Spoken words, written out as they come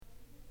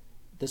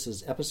This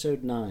is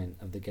episode 9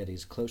 of the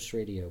Getty's Close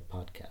Radio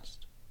podcast.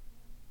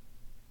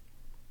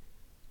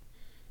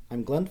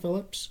 I'm Glenn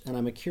Phillips, and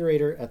I'm a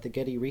curator at the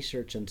Getty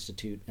Research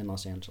Institute in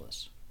Los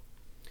Angeles.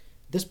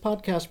 This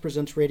podcast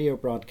presents radio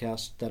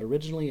broadcasts that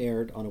originally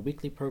aired on a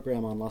weekly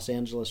program on Los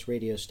Angeles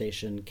radio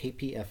station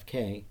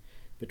KPFK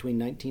between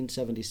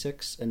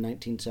 1976 and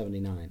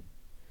 1979.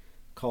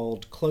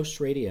 Called Close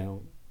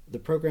Radio, the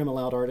program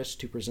allowed artists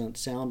to present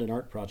sound and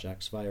art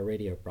projects via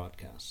radio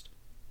broadcast.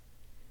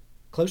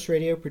 Close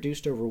Radio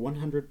produced over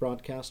 100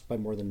 broadcasts by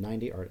more than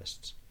 90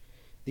 artists.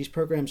 These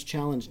programs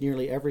challenge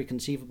nearly every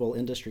conceivable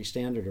industry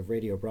standard of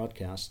radio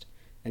broadcast,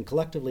 and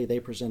collectively they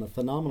present a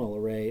phenomenal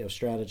array of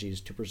strategies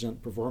to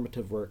present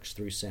performative works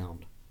through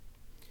sound.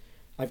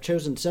 I've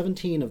chosen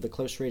 17 of the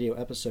Close Radio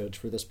episodes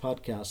for this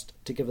podcast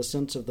to give a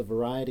sense of the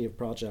variety of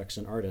projects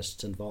and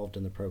artists involved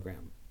in the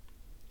program.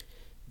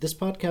 This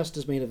podcast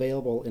is made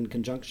available in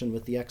conjunction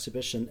with the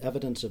exhibition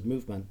Evidence of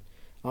Movement,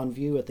 on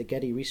view at the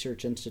Getty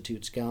Research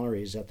Institute's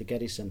galleries at the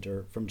Getty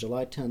Center from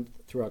July 10th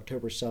through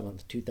October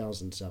 7th,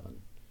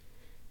 2007.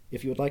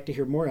 If you would like to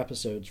hear more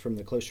episodes from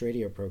the Close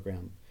Radio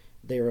program,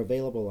 they are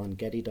available on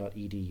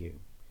getty.edu.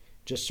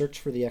 Just search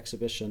for the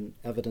exhibition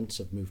Evidence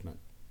of Movement.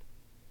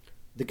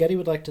 The Getty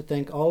would like to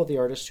thank all of the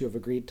artists who have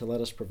agreed to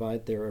let us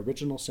provide their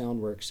original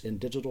sound works in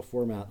digital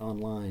format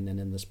online and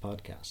in this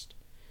podcast.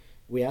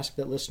 We ask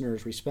that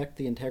listeners respect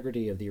the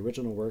integrity of the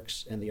original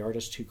works and the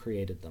artists who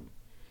created them.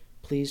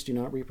 Please do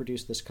not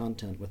reproduce this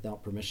content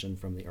without permission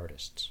from the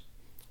artists.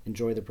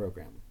 Enjoy the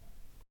program.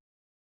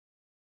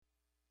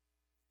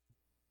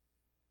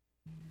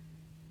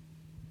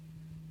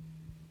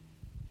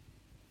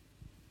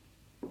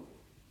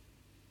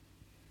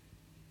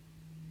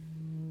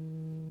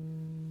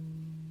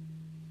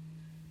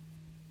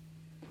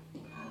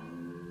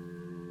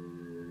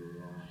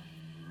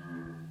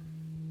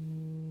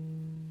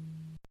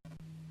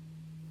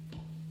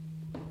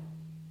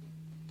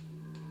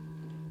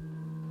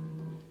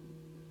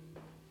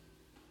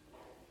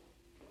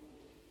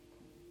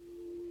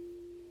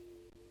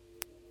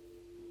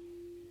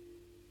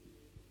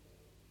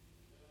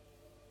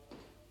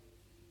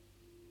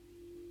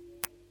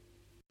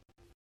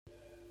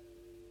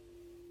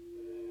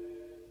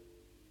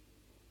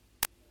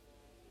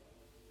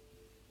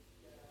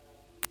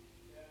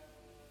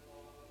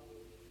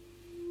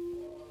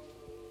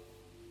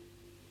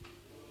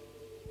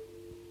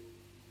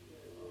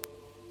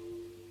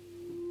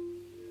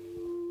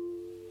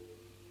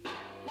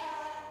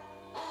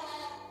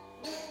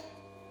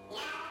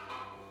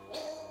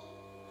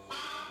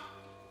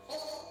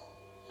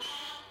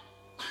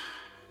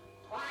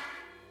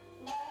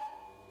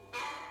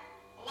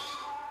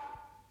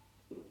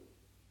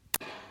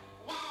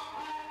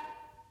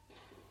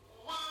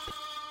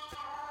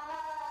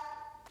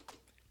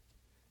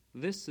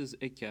 This is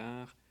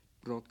Ecart,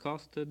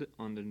 broadcasted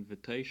on the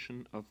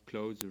invitation of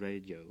Close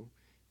Radio,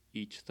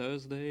 each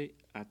Thursday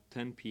at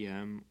 10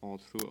 p.m. all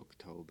through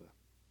October.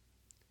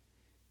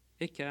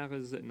 Ecart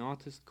is an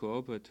artist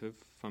cooperative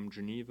from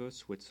Geneva,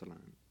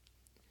 Switzerland.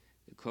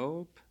 The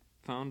co-op,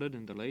 founded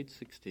in the late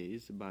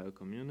 60s by a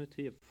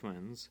community of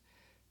friends,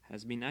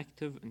 has been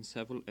active in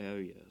several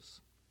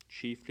areas,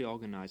 chiefly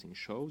organizing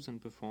shows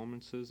and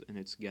performances in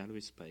its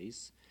gallery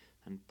space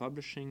and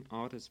publishing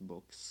artist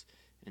books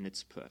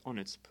on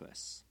its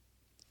press.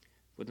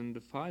 Within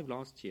the 5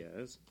 last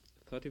years,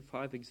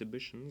 35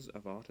 exhibitions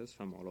of artists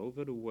from all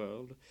over the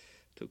world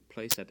took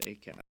place at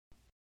Ecart,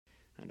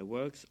 and the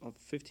works of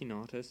 15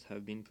 artists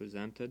have been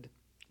presented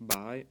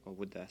by or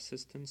with the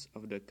assistance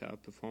of the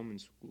Ecart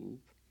Performance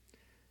Group,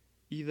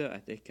 either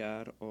at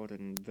Ecart or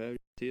in various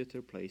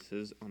theatre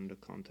places on the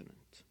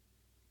continent.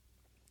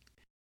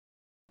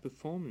 The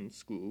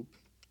Performance Group,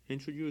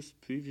 introduced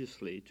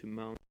previously to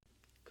mount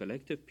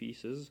collective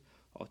pieces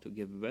or to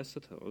give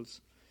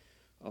recitals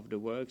of the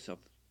works of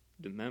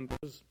the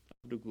members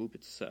of the group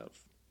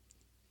itself,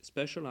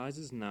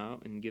 specializes now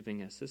in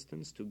giving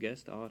assistance to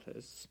guest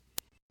artists,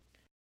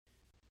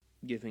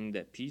 giving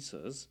their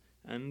pieces,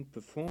 and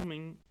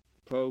performing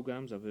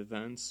programs of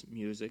events,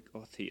 music,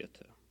 or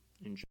theater.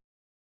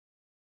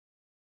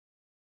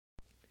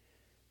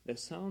 The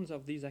sounds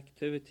of these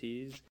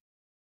activities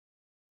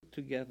put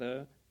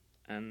together,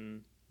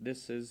 and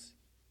this is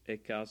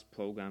Ecart's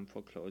program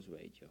for Close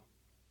Radio.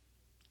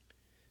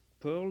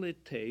 Poorly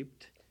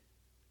taped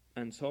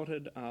and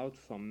sorted out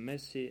from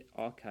messy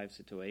archive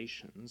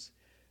situations,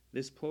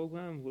 this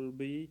program will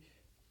be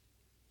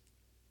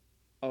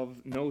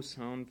of no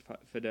sound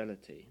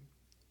fidelity,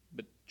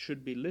 but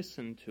should be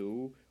listened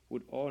to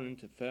with all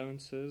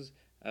interferences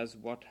as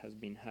what has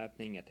been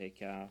happening at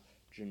Ecart,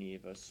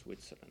 Geneva,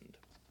 Switzerland.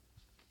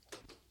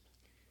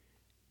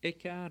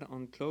 Ecart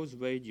on Close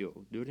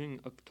Radio during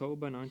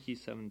October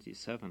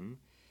 1977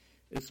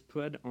 is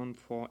spread on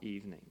 4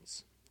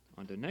 evenings.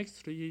 On the next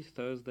 3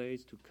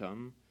 Thursdays to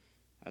come,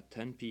 at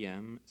 10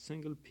 p.m.,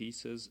 single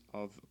pieces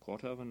of a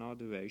quarter of an hour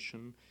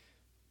duration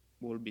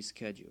will be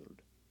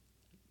scheduled.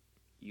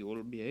 You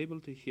will be able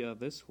to hear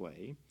this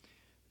way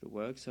the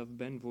works of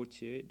Ben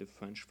Vautier, the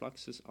French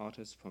Fluxus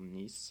artist from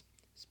Nice,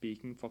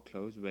 speaking for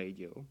Close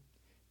Radio,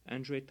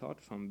 André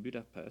taught from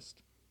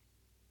Budapest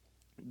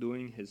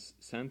doing his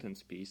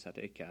sentence piece at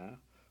Ecart,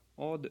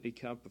 or the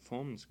Ecart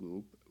performance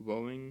group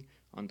rowing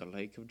on the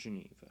Lake of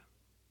Geneva.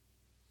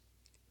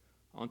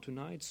 On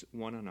tonight's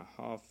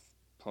 1.5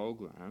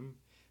 program,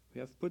 we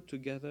have put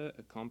together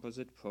a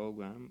composite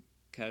program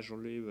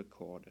casually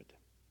recorded.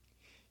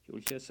 You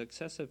will hear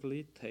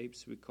successively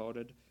tapes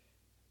recorded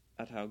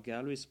at our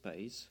gallery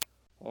space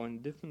or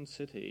in different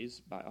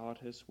cities by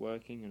artists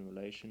working in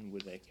relation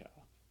with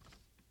Ecart.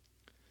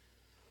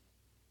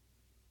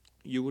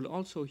 You will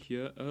also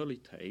hear early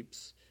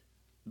tapes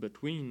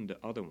between the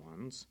other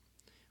ones,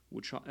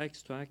 which are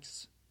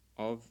extracts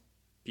of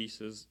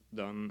pieces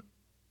done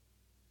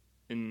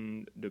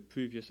in the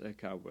previous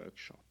Ecart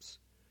workshops.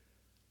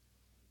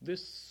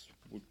 This,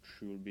 which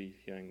you'll be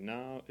hearing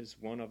now, is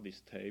one of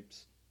these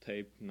tapes,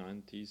 tape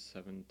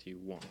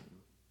 9071.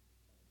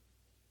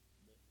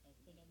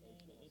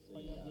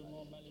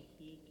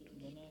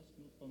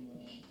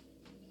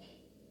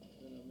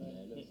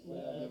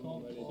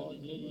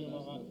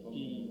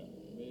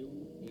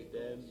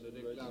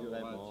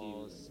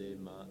 Mesurément ses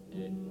mains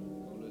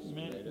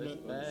mais le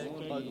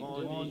spectre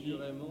grandit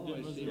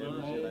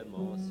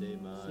démesurément ses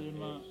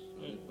mains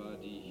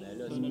mais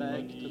le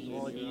spectre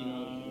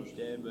grandit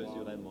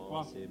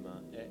démesurément ses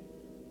mains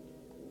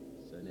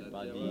ce n'est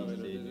pas dit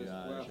ces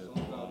nuages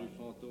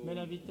mais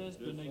la vitesse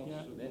de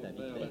Négat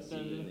est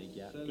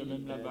telle que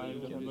même la balle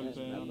de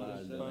revolver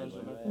ne passe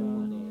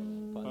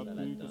pas à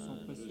plus que son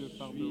précieux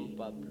fardeau.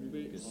 Pas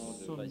plus que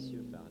son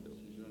précieux fardeau.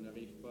 Si je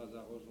n'arrive pas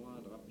à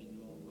rejoindre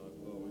rapidement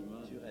un corps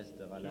humain, Tu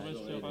resteras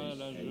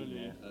là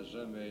gelé, à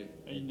jamais.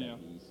 et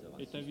inerte,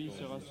 et ta vie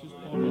sera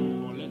suspendue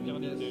pour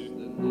l'éternité.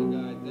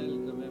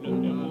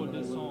 Le héros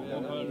descend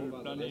en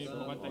vol plané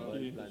pour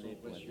attaquer.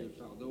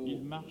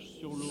 Il marche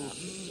sur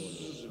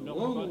l'eau.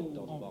 Leurs bottes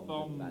en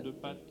forme de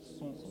pattes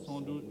sont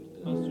sans doute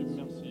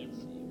insubmersibles.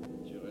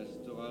 Tu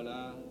resteras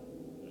là,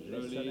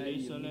 Les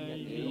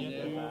soleils,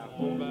 miniatures,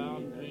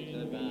 bombardes,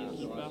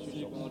 ennemis, par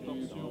ses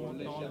contorsions,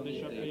 tentent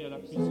d'échapper à la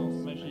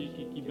puissance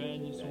magique qui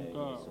baigne son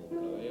corps.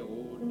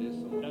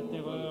 La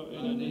terreur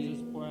et le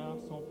désespoir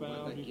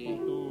s'emparent du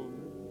fantôme.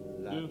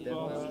 Deux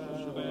forces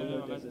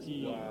nouvelles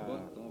l'attirent,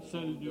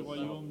 celle du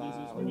royaume des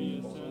esprits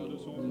et celle de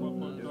son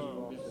propre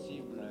corps.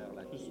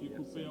 Je suis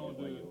coupé en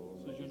deux.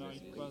 Si je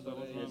n'arrive pas à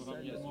rejoindre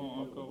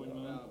rapidement un corps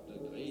humain,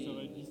 je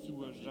serai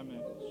dissous à jamais.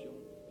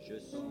 Je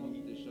suis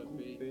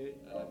coupé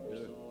à la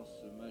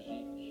puissance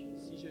magique.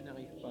 Si je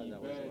n'arrive pas à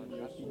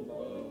rejoindre rapidement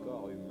le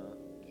corps humain,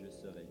 je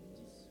serai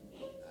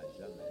dissous à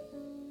jamais.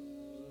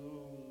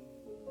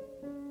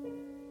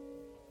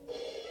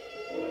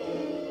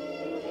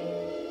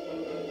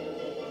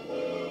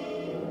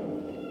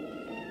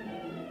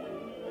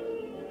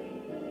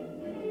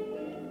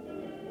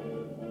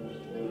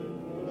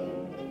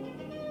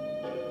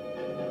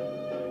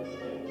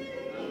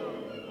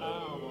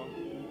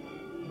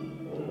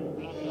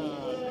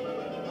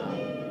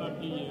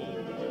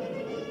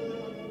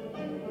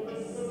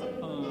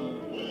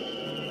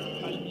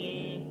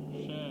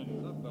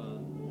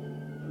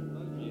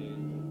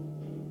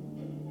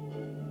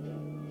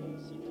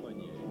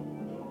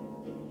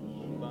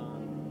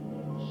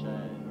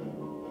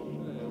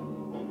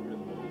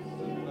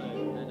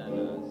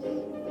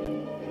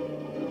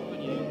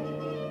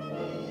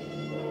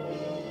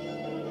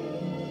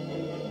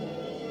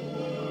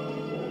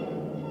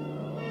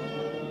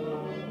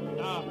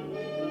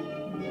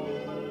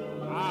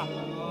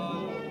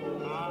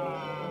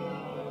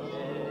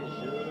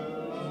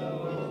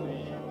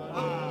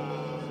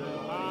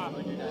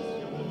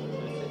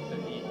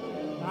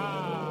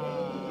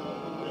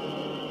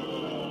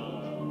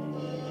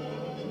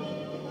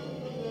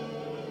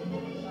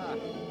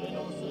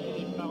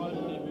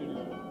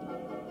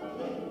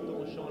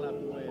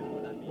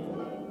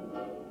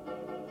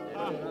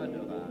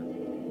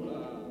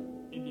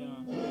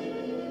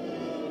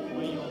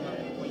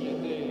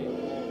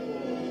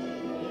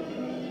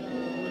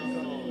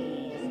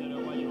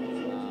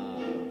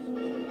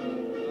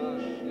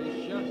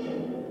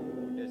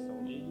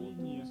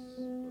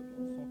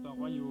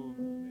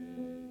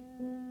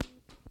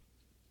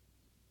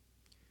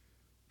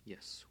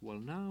 Yes, well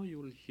now you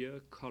will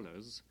hear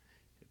Colors,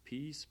 a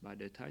piece by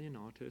the Italian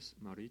artist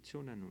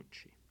Maurizio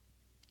Nannucci.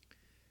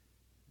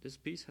 This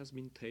piece has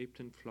been taped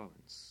in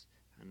Florence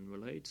and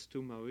relates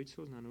to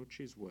Maurizio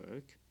Nannucci's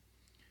work,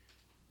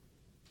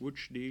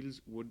 which deals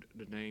with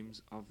the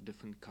names of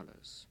different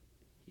colors.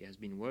 He has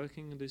been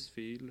working in this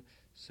field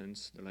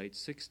since the late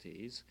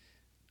 60s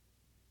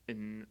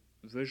in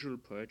visual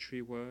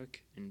poetry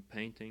work, in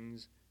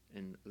paintings,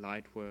 in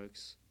light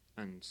works,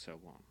 and so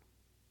on.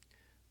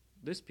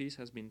 This piece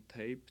has been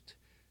taped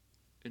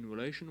in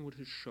relation with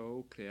his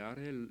show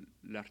Creare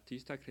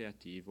l'artista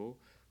creativo,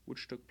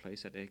 which took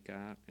place at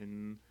Ecart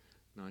in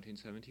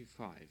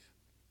 1975.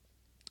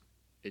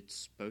 It's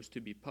supposed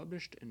to be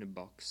published in a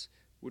box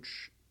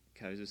which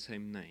carries the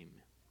same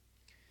name.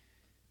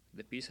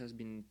 The piece has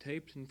been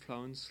taped in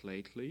Florence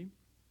lately,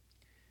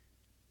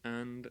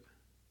 and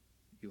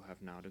you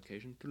have now the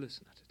occasion to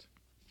listen at it.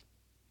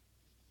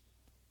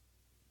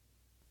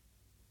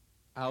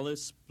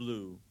 Alice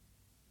blue,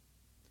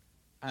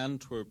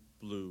 Antwerp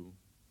blue,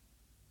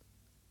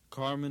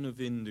 Carmen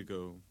of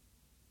indigo,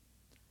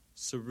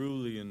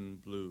 cerulean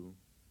blue,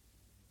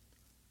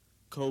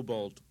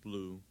 cobalt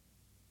blue,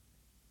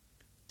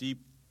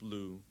 deep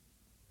blue,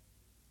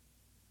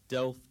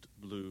 Delft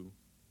blue,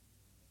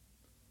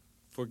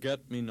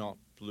 forget-me-not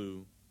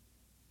blue,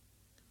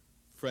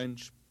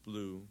 French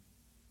blue,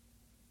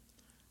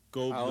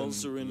 Goblin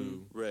Alzarin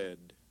blue,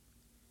 red,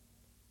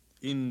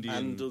 Indian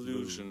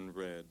Andalusian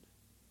red,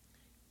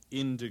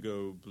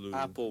 indigo blue,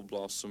 apple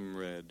blossom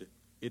red,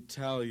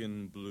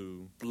 Italian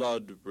blue,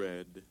 blood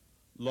red,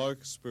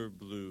 larkspur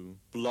blue,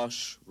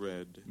 blush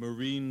red,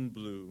 marine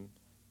blue,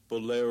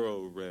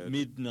 bolero red,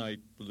 midnight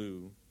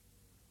blue,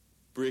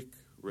 brick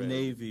red,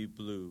 navy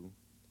blue,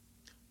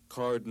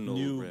 cardinal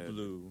new red,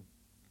 blue,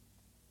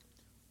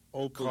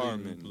 opaline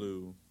carmine,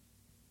 blue,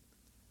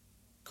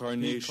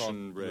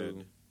 carnation peacock red,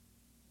 blue,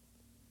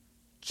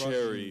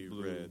 cherry Prussian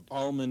blue, red,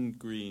 almond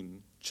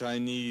green,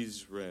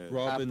 Chinese red,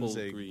 robin's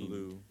apple egg green,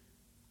 blue,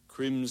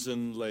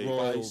 crimson lake,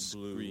 royal ice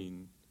blue,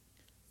 green,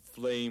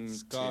 flame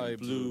sky tint,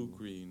 blue,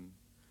 green,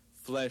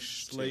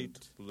 flesh slate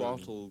tint, blue,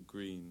 bottle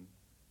green,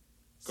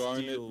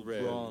 garnet steel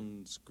red,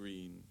 bronze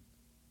green,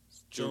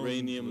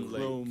 geranium blue,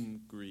 lake,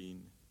 chrome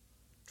green,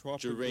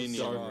 tropical geranium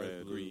sky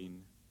red, blue,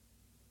 green,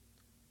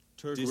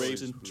 turquoise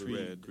distant tree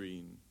red,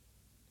 green,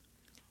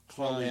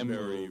 hollyberry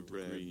emerald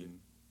red, green,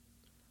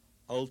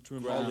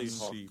 ultramarine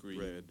hollyhock sea green,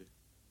 red,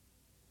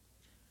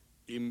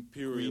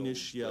 imperial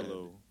greenish red,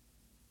 yellow,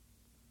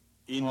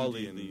 Indian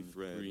hollyleaf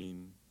red,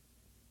 green,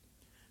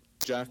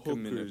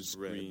 Jacqueminot hooker's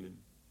red, green,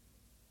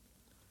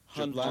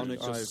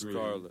 Japonica ivory,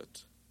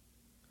 scarlet,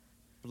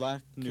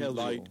 black Kelly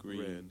light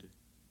green, red,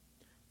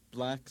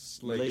 black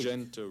slate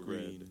magenta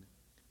green, red,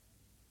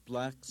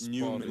 black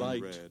Newman spotted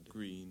light red,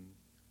 green,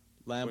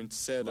 lamp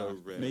poinsettia black,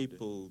 red,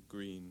 maple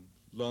green,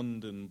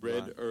 London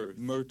red black, earth,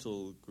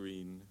 myrtle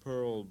green,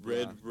 pearl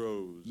black, red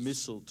rose,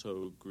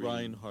 mistletoe green,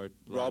 Reinhardt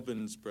black,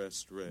 robin's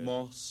breast red,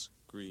 moss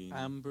green,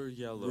 amber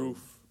yellow,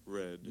 roof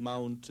red,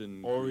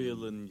 mountain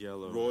Oriolan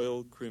yellow,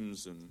 royal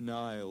crimson,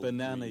 Nile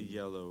banana green,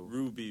 yellow,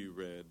 ruby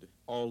red,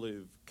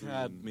 olive green,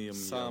 cadmium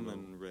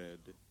salmon yellow, red,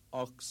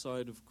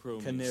 oxide of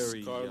chromium,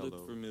 canary scarlet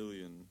yellow,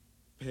 vermilion,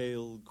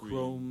 pale green,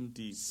 chrome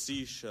deep,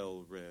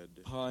 seashell red,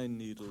 pine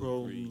needle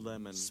chrome green,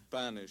 lemon,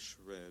 Spanish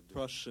red,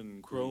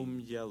 Prussian chrome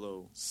green,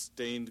 yellow,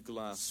 stained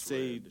glass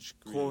sage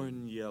red,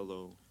 corn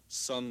yellow,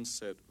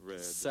 sunset red,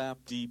 sap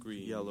deep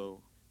green,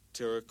 yellow,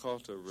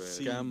 terracotta red,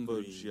 sea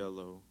Gamboge green,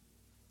 yellow,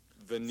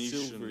 Venetian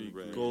silvery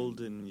red,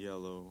 golden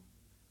yellow,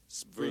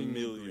 spring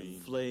vermilion, green,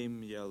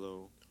 flame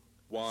yellow,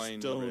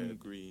 wine stone red,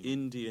 green,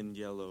 Indian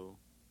yellow,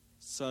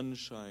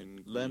 sunshine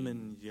green,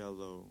 lemon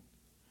yellow,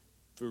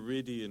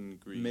 viridian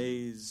green,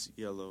 maize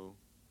yellow,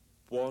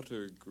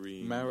 water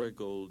green,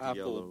 marigold apple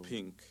yellow,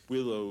 pink,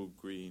 willow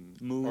green,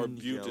 moon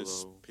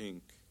arbutus yellow,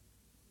 pink,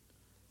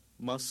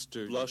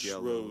 mustard blush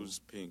yellow, rose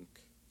pink,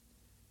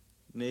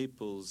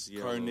 Naples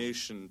yellow,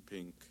 carnation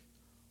pink,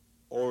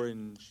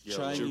 orange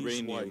yellow, Chinese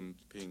geranium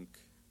white pink,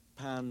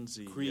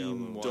 pansy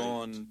cream yellow,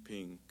 dawn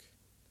pink,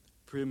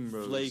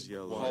 primrose flake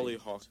yellow,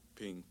 hollyhock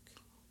pink,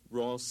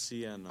 raw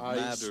sienna, ice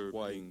madder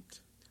white, pink,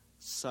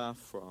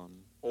 saffron,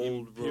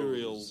 old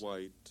imperial rose,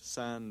 white,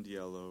 sand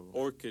yellow,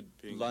 orchid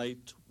pink,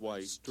 light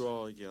white,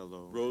 straw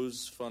yellow,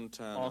 rose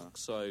fontana,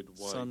 oxide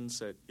white,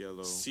 sunset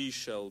yellow,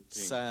 seashell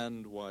pink,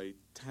 sand white,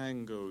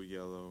 tango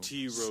yellow,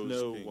 tea rose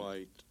snow pink,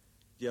 white,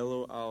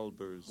 yellow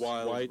albers,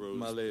 wild white rose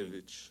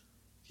malevich,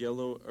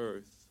 yellow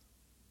earth,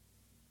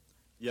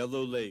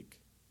 yellow lake,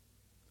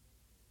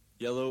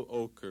 yellow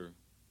ochre,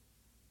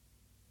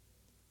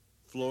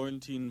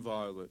 Florentine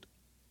violet,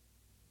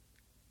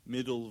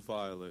 middle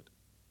violet,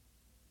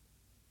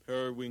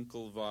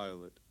 periwinkle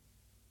violet,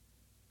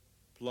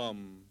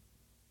 plum,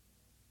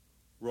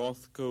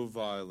 Rothko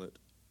violet,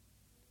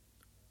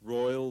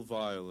 royal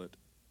violet,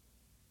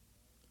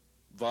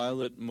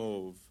 violet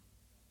mauve,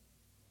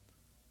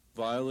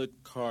 violet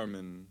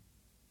carmine,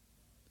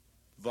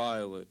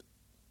 violet,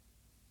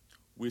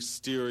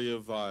 wisteria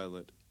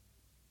violet.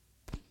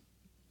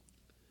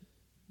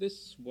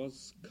 This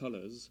was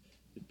Colors,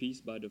 the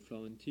piece by the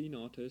Florentine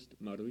artist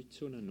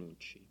Maurizio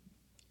Nannucci.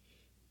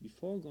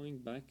 Before going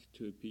back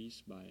to a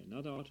piece by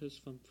another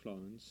artist from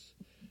Florence,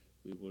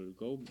 we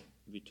will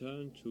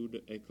return to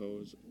the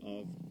echoes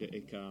of the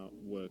Ecart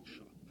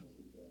workshop.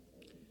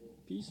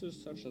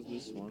 Pieces such as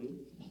this one,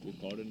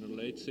 recorded in the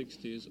late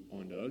 60s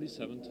or in the early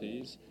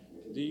 70s,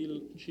 deal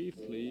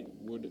chiefly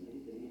with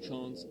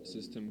chance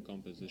system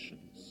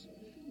compositions.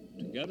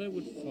 Together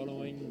with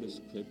following the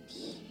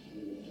scripts,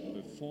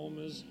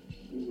 performers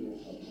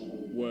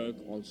work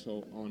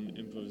also on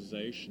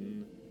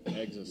improvisation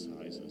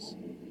exercises.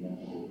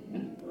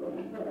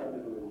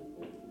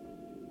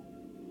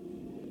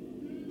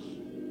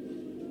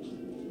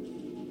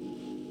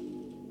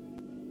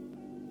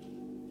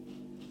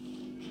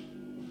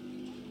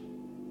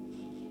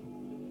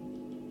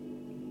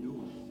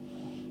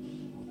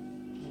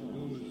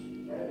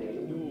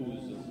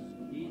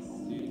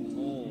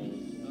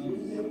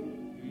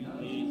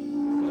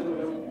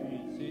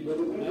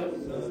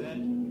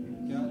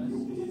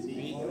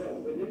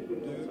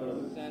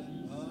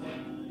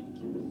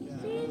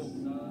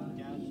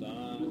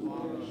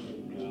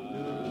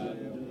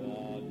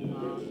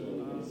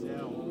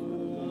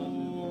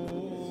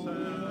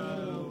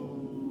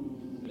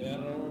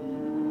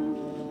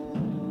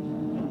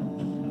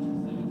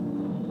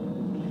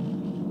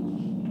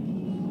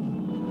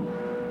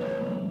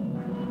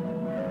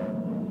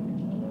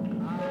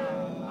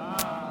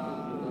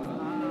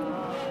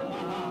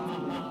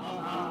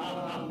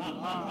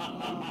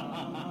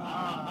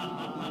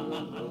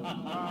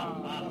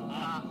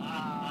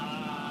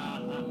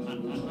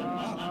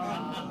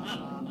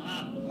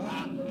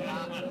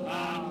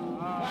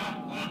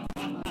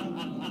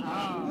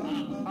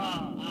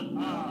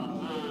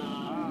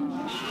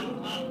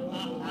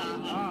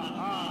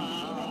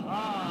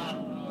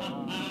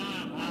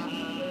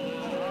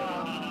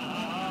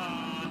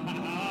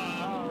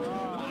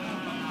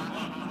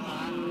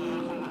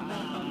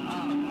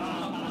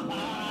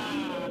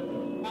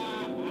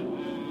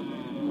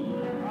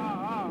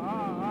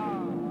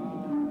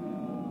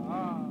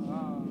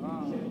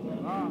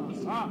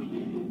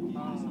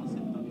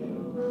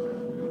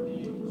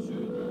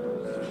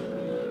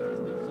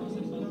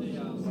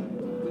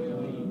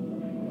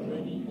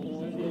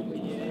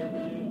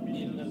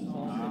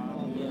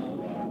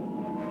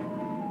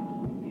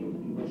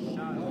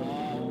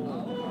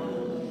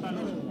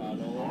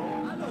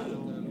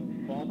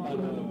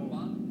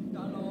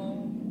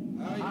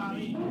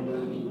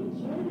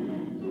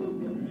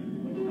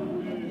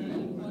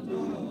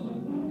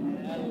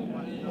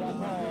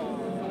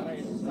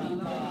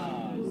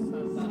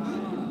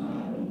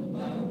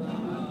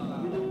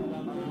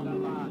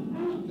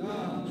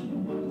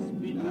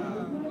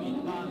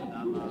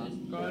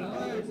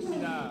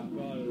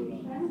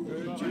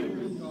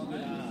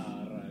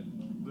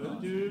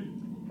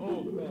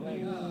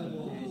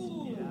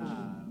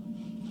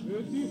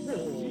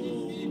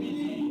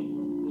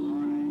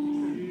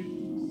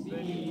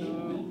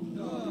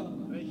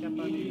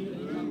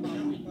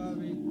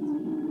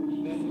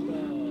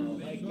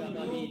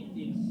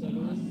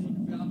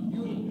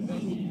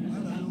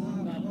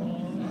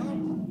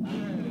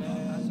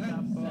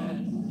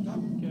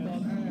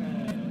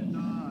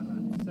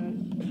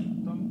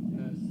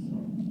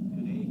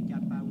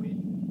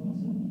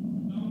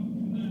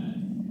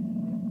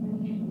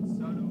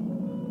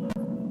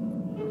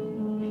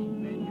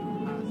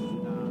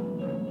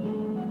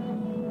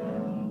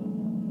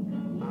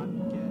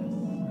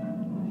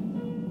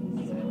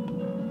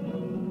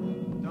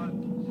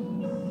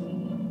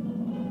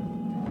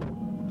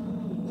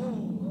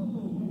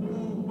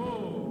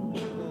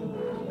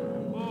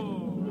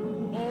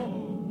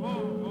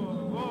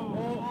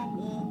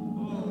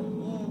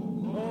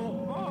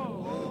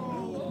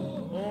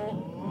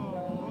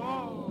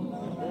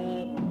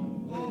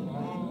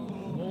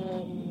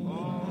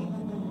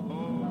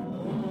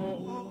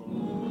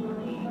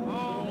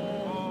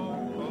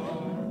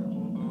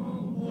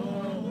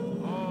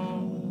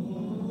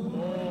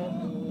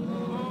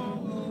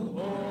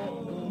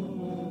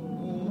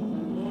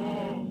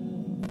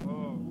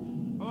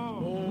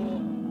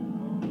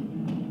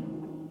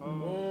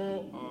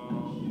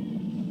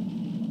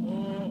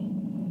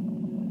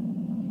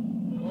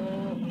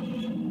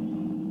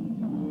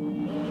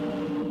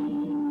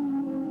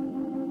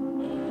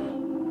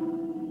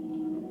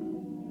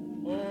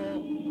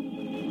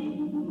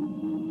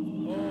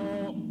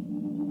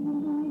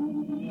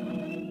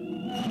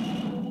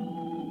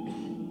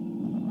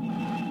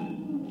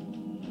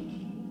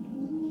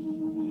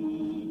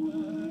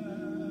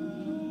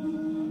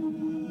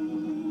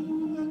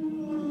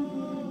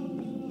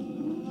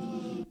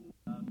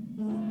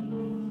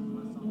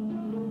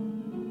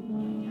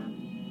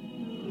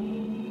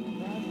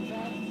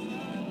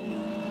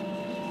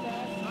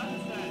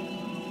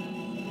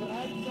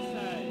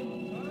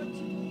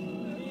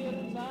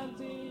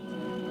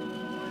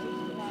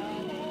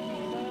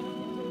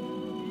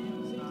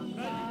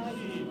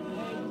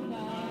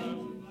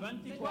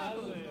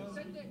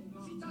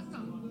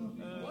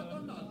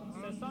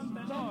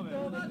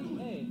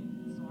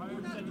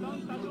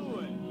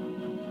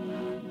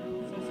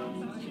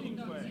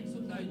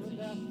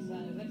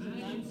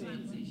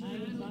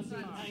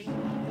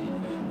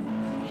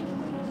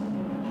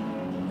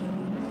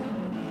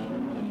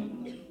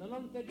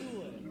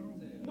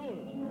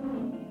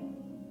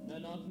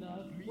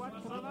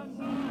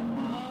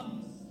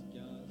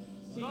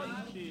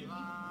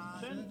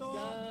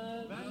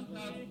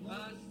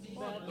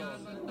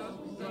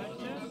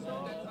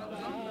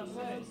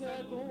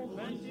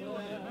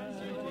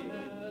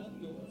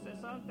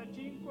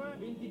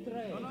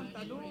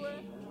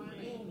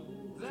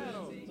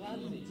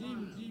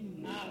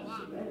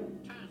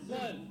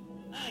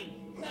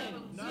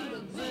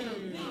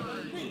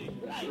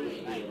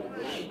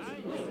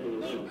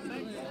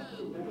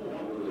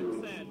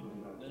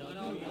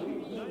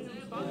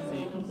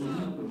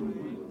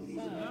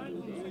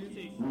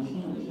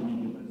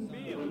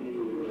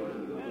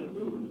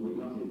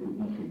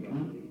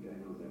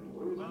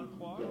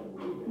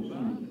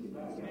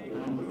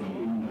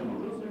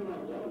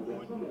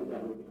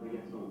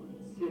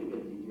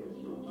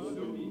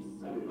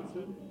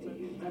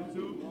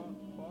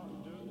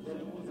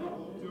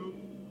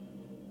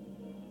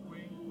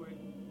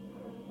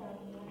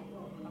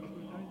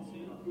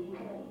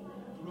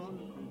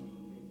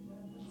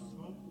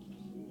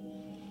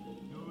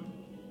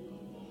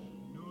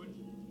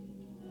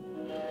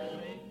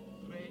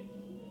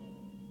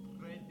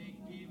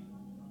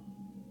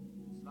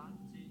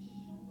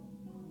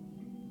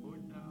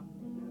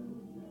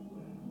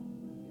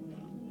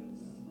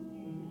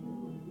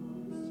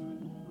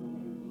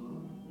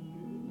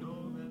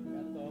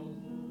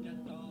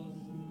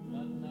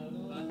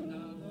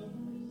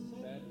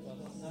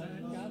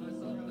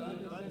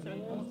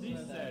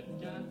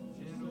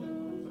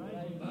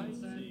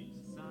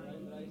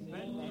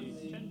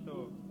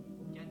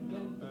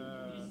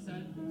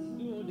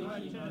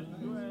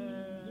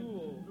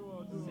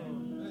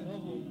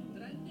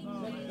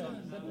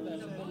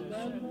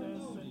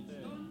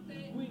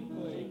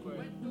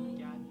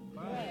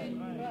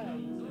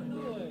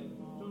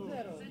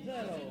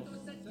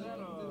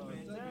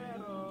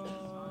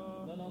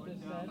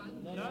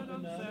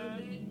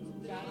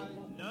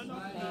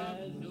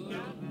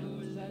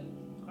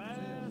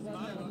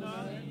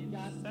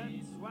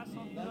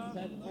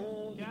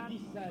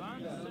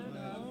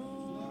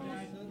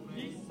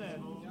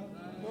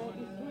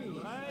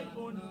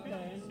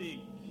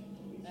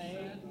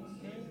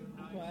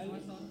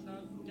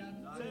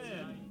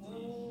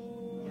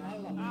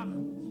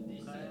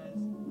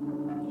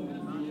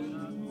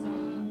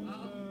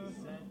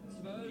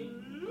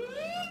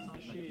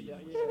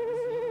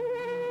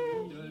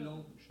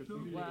 Je peux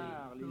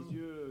voir les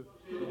yeux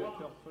du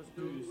docteur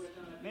Faustus,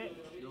 mais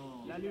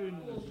la lune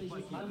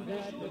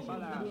n'est pas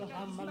là.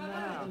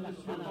 Ah,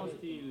 que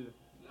pense-t-il?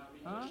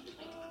 Hein?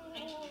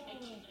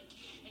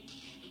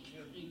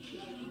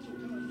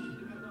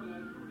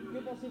 Que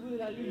pensez-vous de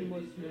la lune,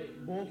 monsieur?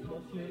 Bon,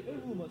 monsieur. Et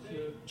vous,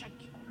 monsieur? Tchac!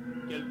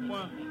 Quel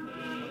point!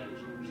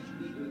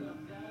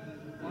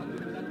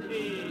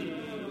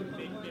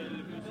 Et quelle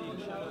musique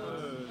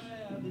chaleureuse!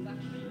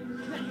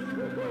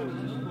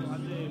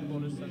 Raté pour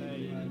le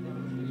soleil.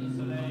 Le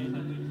soleil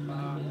n'était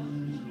pas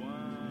loin.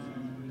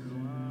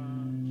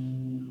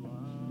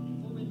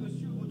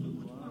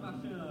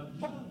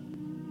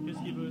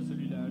 Qu'est-ce qu'il veut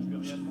celui-là? Je lui ai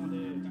rien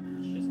demandé.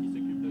 Qu'est-ce qu'il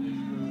s'occupe de mes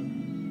cheveux?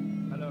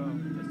 Alors,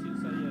 est-ce que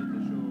ça y est,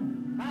 t'es chaud?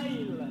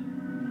 Haïl!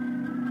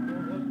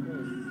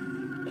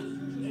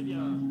 Eh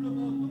bien,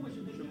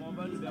 je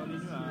m'envole vers les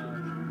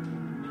nuages.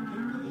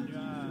 Les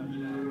nuages,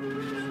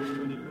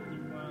 sur des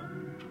petits points.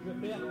 Je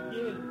perds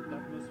pied.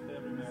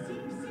 L'atmosphère humaine.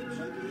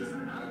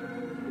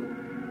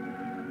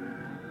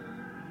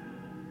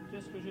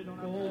 Qu'est-ce que j'ai dans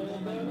la bouche?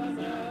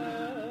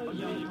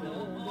 Regardez-vous.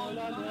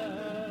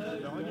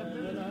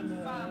 Regardez la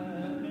femme.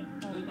 Mais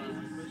enfin,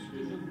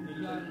 monsieur,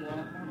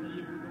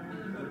 prendriez-vous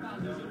donc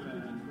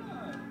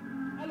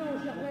Allons,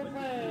 cher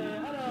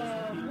confrère,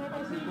 alors, comment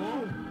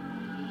pensez-vous?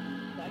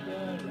 Ta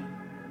gueule.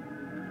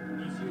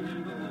 Monsieur, il y a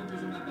le moment que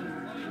je m'appelle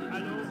Freud et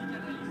Allô?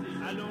 psychanalysé.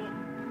 Allô?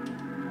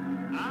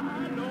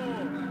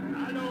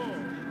 Allô?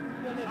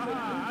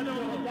 Ah, allô?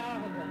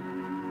 Regarde.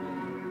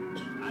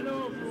 Allô,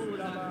 vous,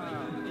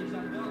 là-bas? Et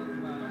j'adore vous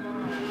voir.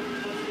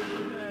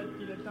 Comment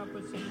qu'il est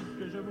impossible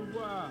que je vous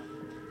voie?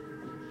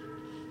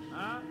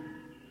 Hein?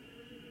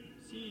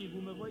 Si,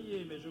 vous me voyez,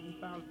 mais je vous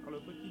parle par le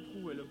petit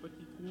trou, et le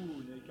petit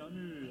trou n'est qu'un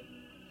mur.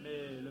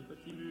 Mais le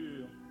petit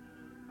mur...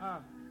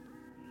 Ah!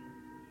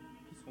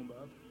 Qui sont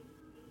bas?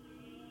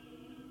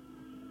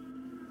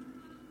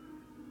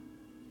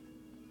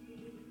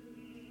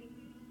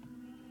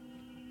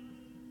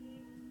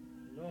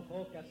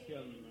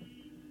 Norocassium.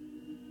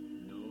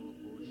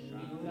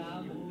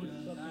 Exam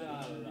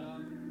social.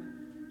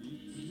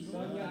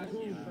 Sonia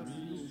Cruz.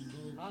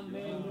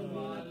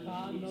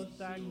 Amelumina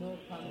no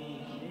Kami.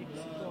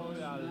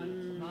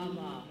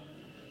 Mama.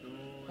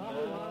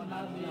 Karuma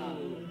Mazna.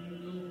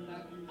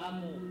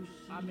 Amo.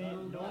 Ame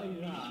no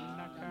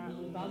Minaka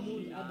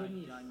Tamuz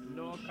Adonis.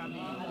 no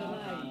Kami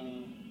Adonai.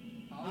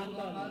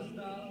 Anton.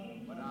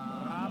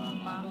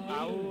 Rama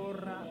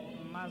Aura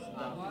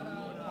Mazda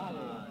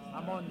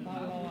Amon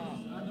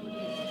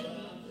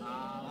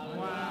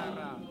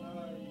Amwara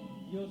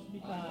Dios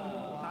Pitar.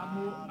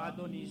 Tamu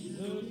Adonis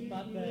Zeus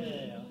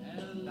Pater.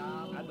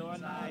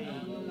 Adonai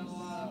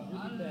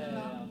Jupiter.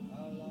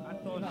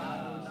 Aton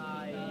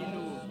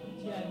Ilu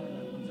Tien.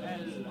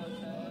 El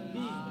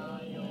Bis.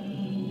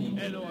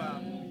 Eloa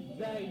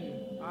Zayn.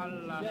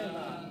 Allah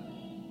Deva.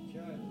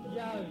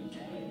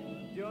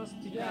 Yahweh. Dios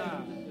Tika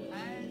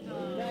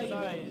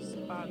Zeus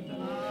Pater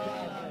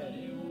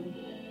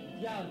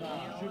Java.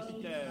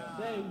 Jupiter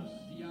Zeus.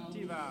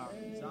 Tiva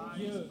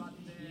Dieu.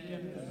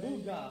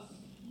 Buga.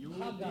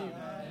 Haga.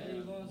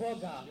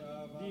 Boga.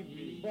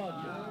 Divi Bod.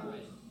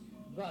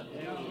 God.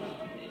 Eva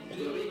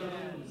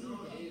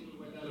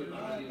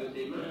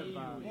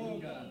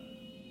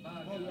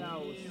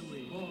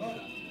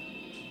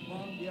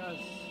Yaos Dios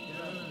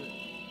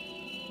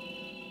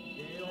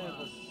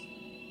Deus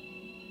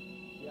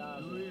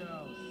Yahweh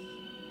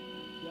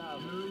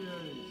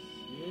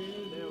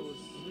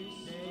Deus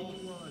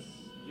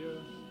Dieu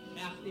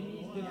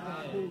Artemis de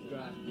Fer. Buga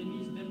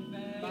Artemis de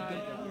Fer.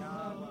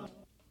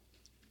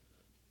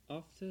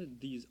 After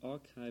these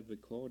archive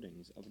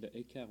recordings of the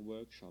Ecart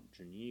Workshop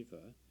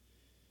Geneva,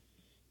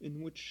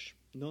 in which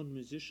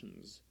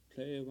non-musicians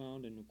play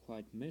around in a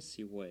quite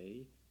messy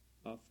way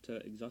after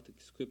exotic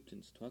script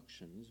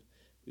instructions,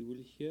 we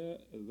will hear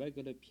a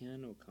regular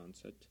piano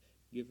concert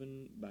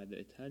given by the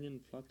Italian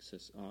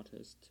Fluxus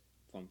artist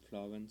from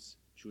Florence,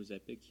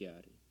 Giuseppe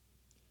Chiari.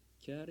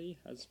 Chiari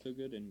has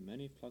figured in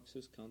many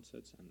Fluxus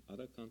concerts and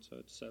other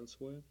concerts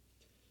elsewhere,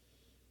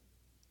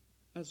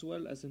 as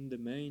well as in the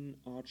main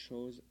art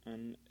shows,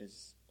 and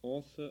is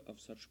author of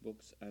such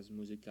books as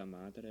Musica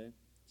Madre,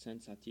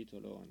 Senza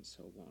Titolo, and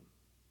so on.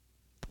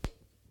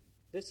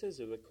 This is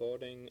a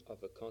recording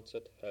of a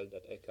concert held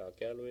at Ecart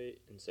Gallery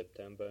in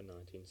September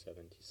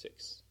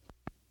 1976.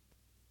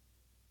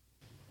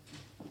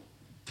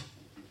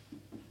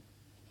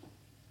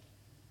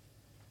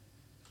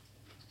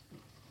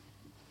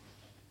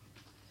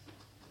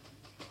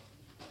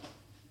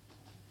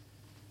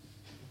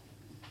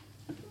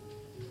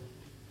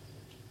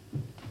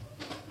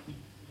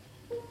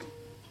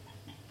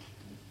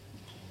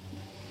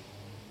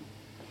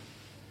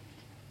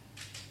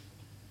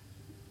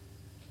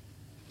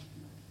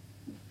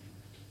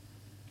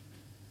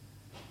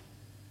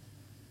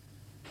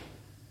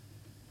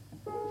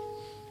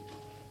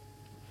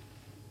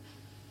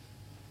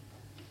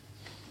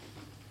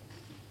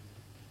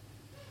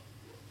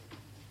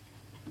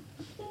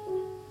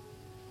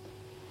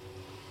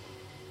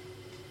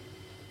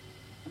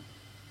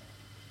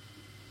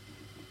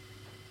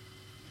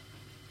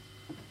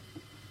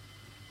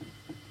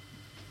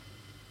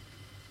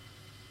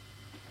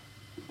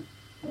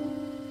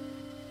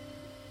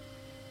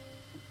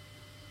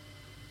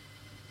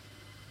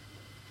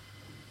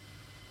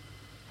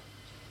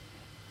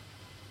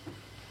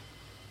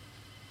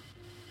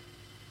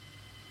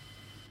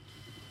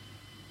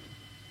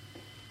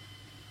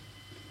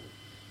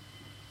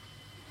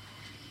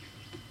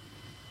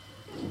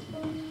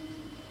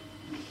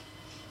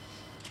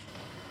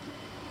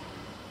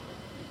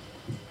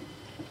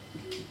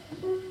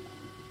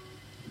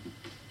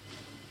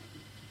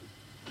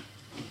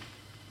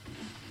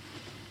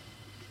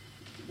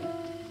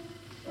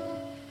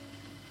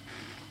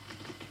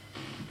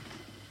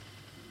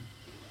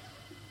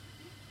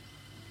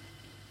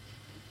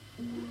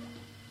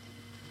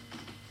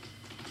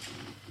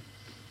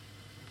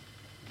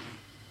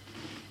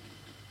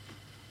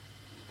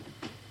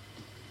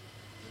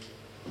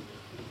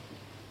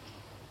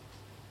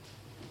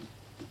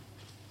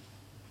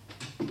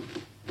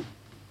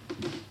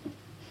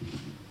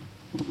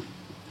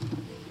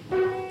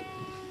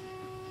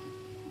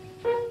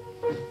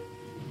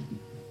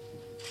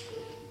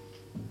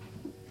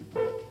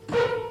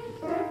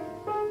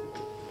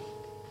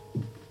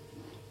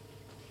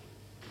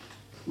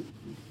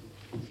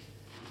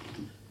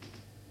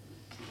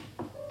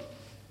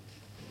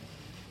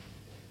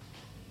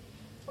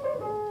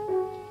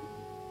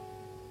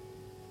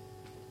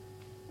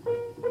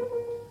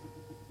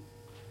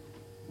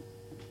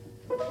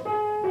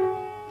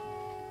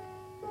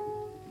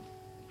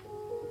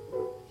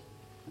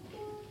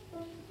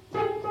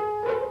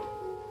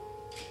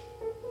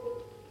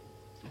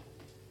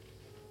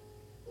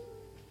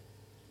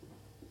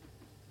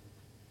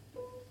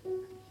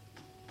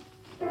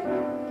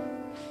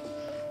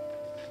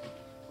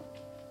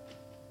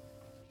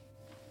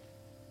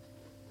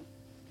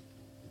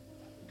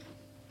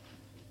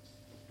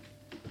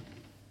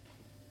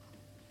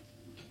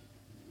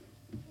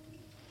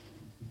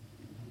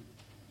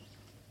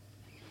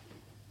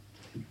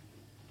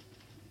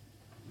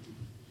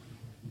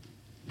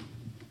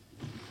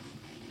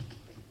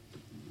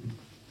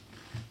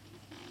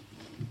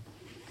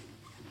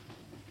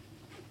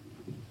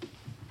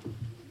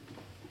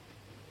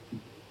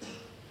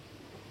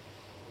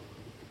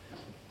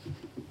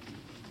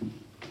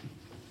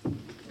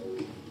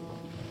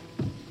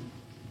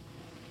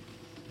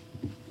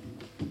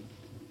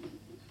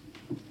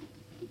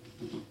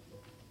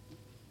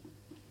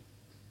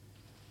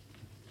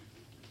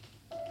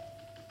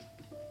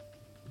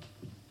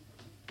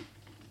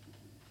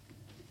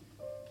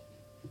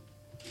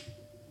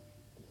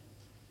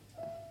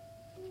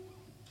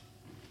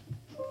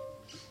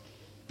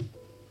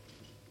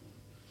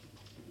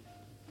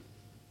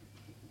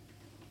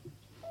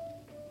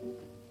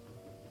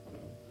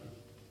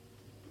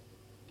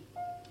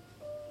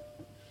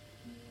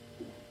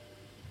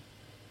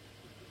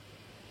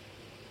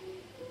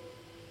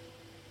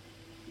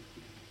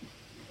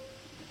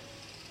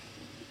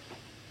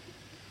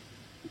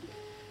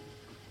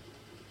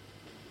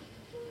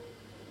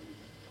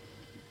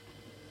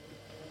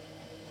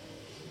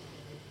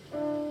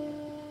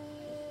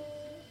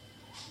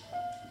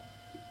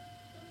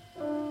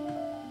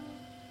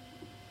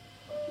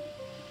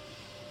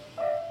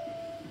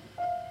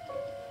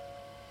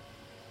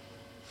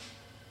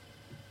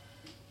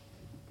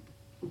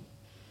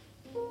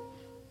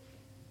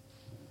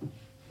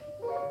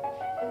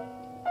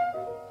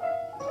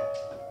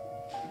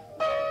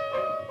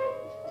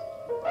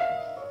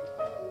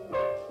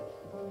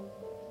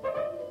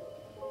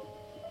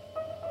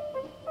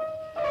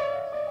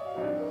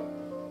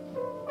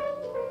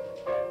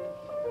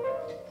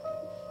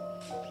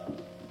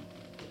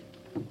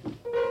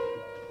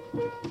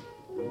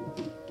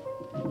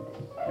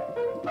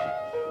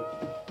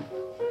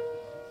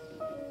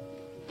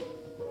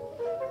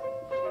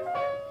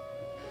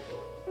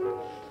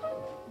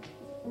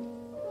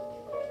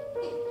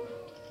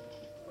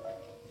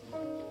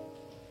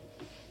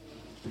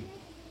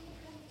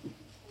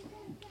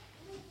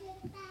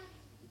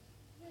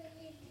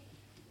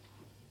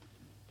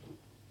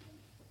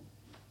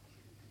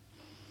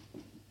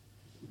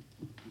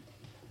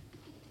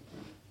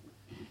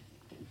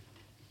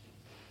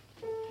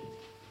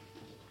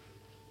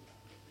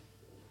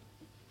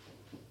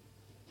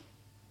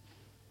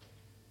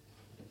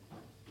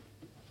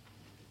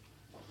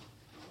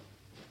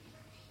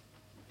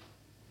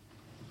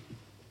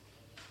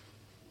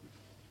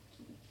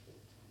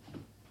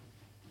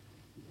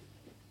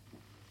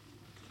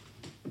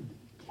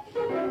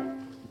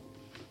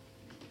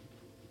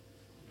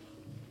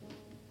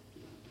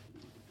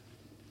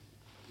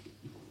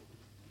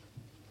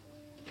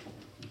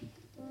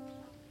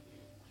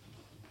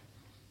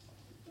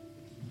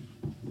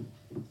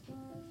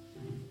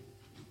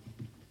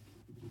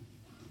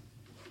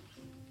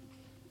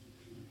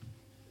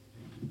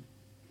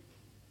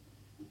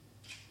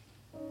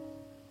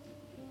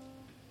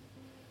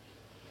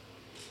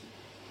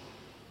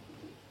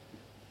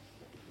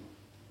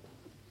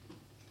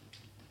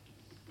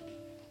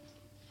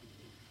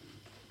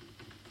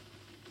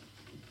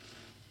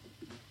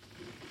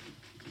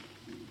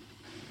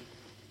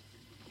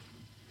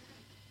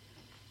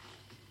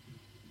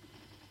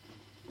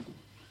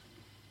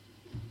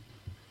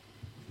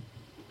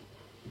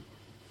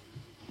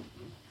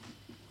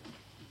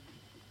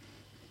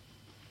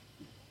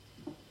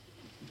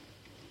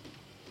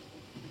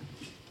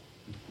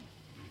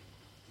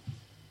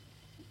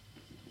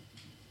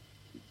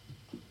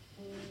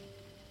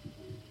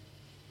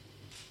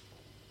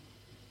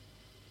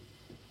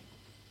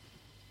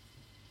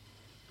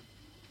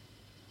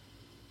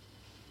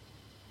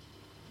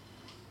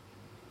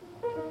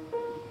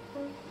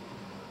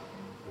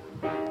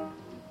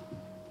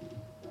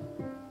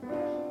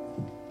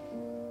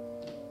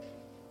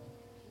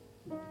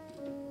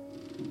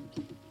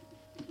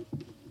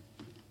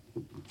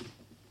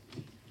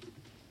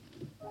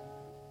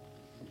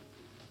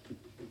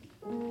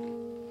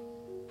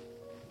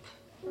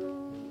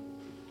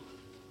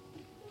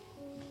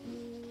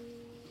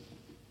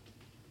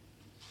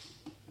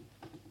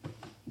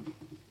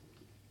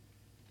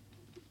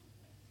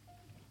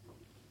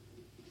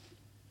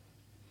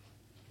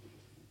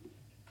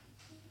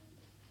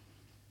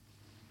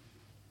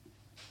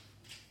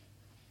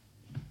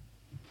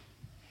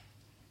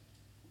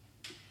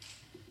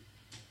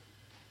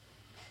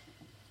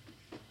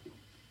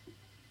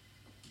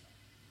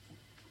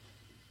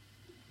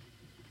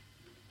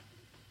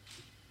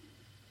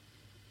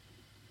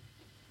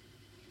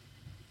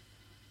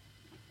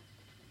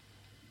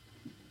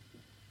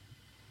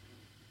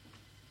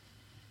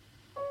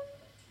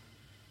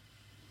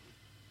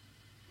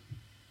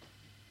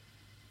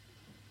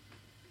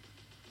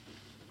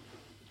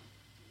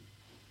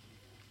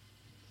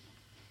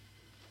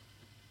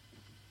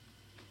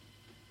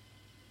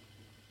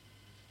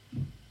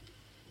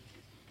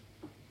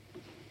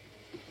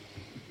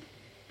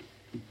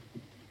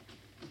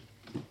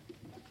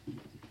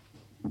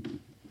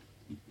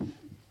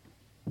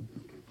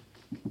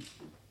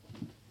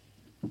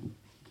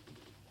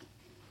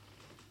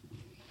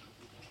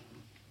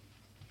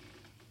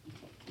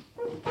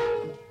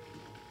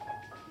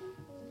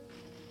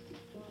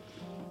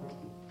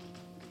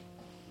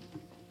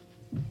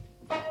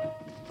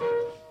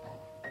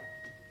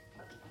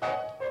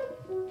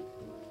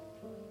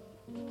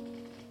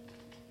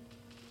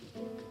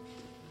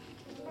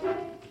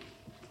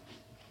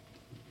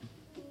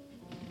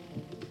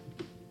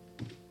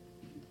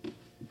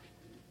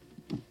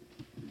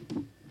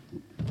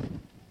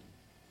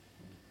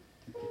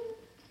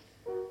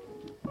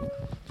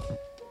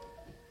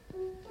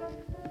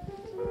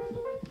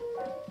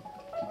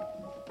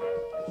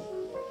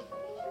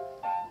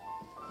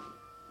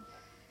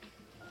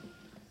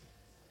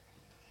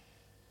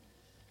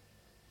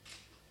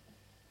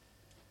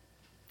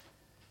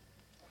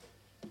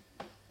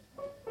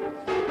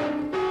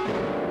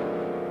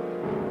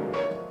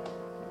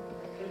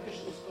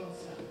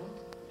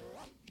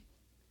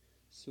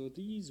 So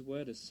these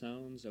were the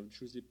sounds of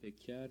Giuseppe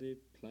Chiari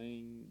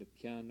playing the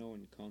piano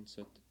in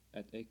concert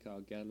at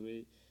Ecart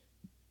Gallery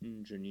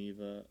in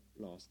Geneva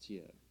last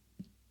year.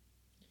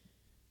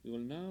 We will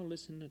now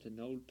listen at an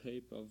old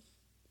tape of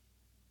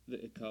the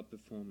Ecart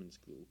Performance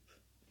Group.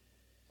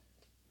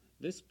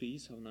 This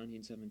piece of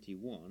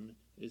 1971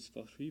 is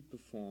for 3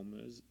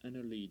 performers and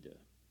a leader.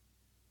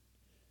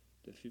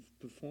 The 5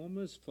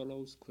 performers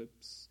follow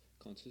scripts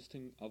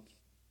consisting of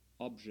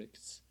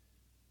objects,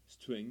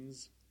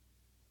 strings,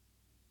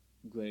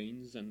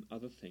 grains and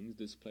other things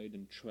displayed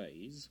in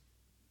trays,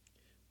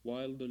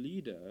 while the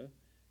leader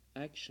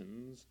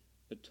actions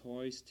a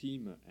toy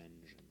steamer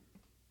engine.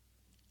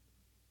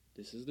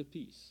 This is the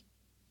piece.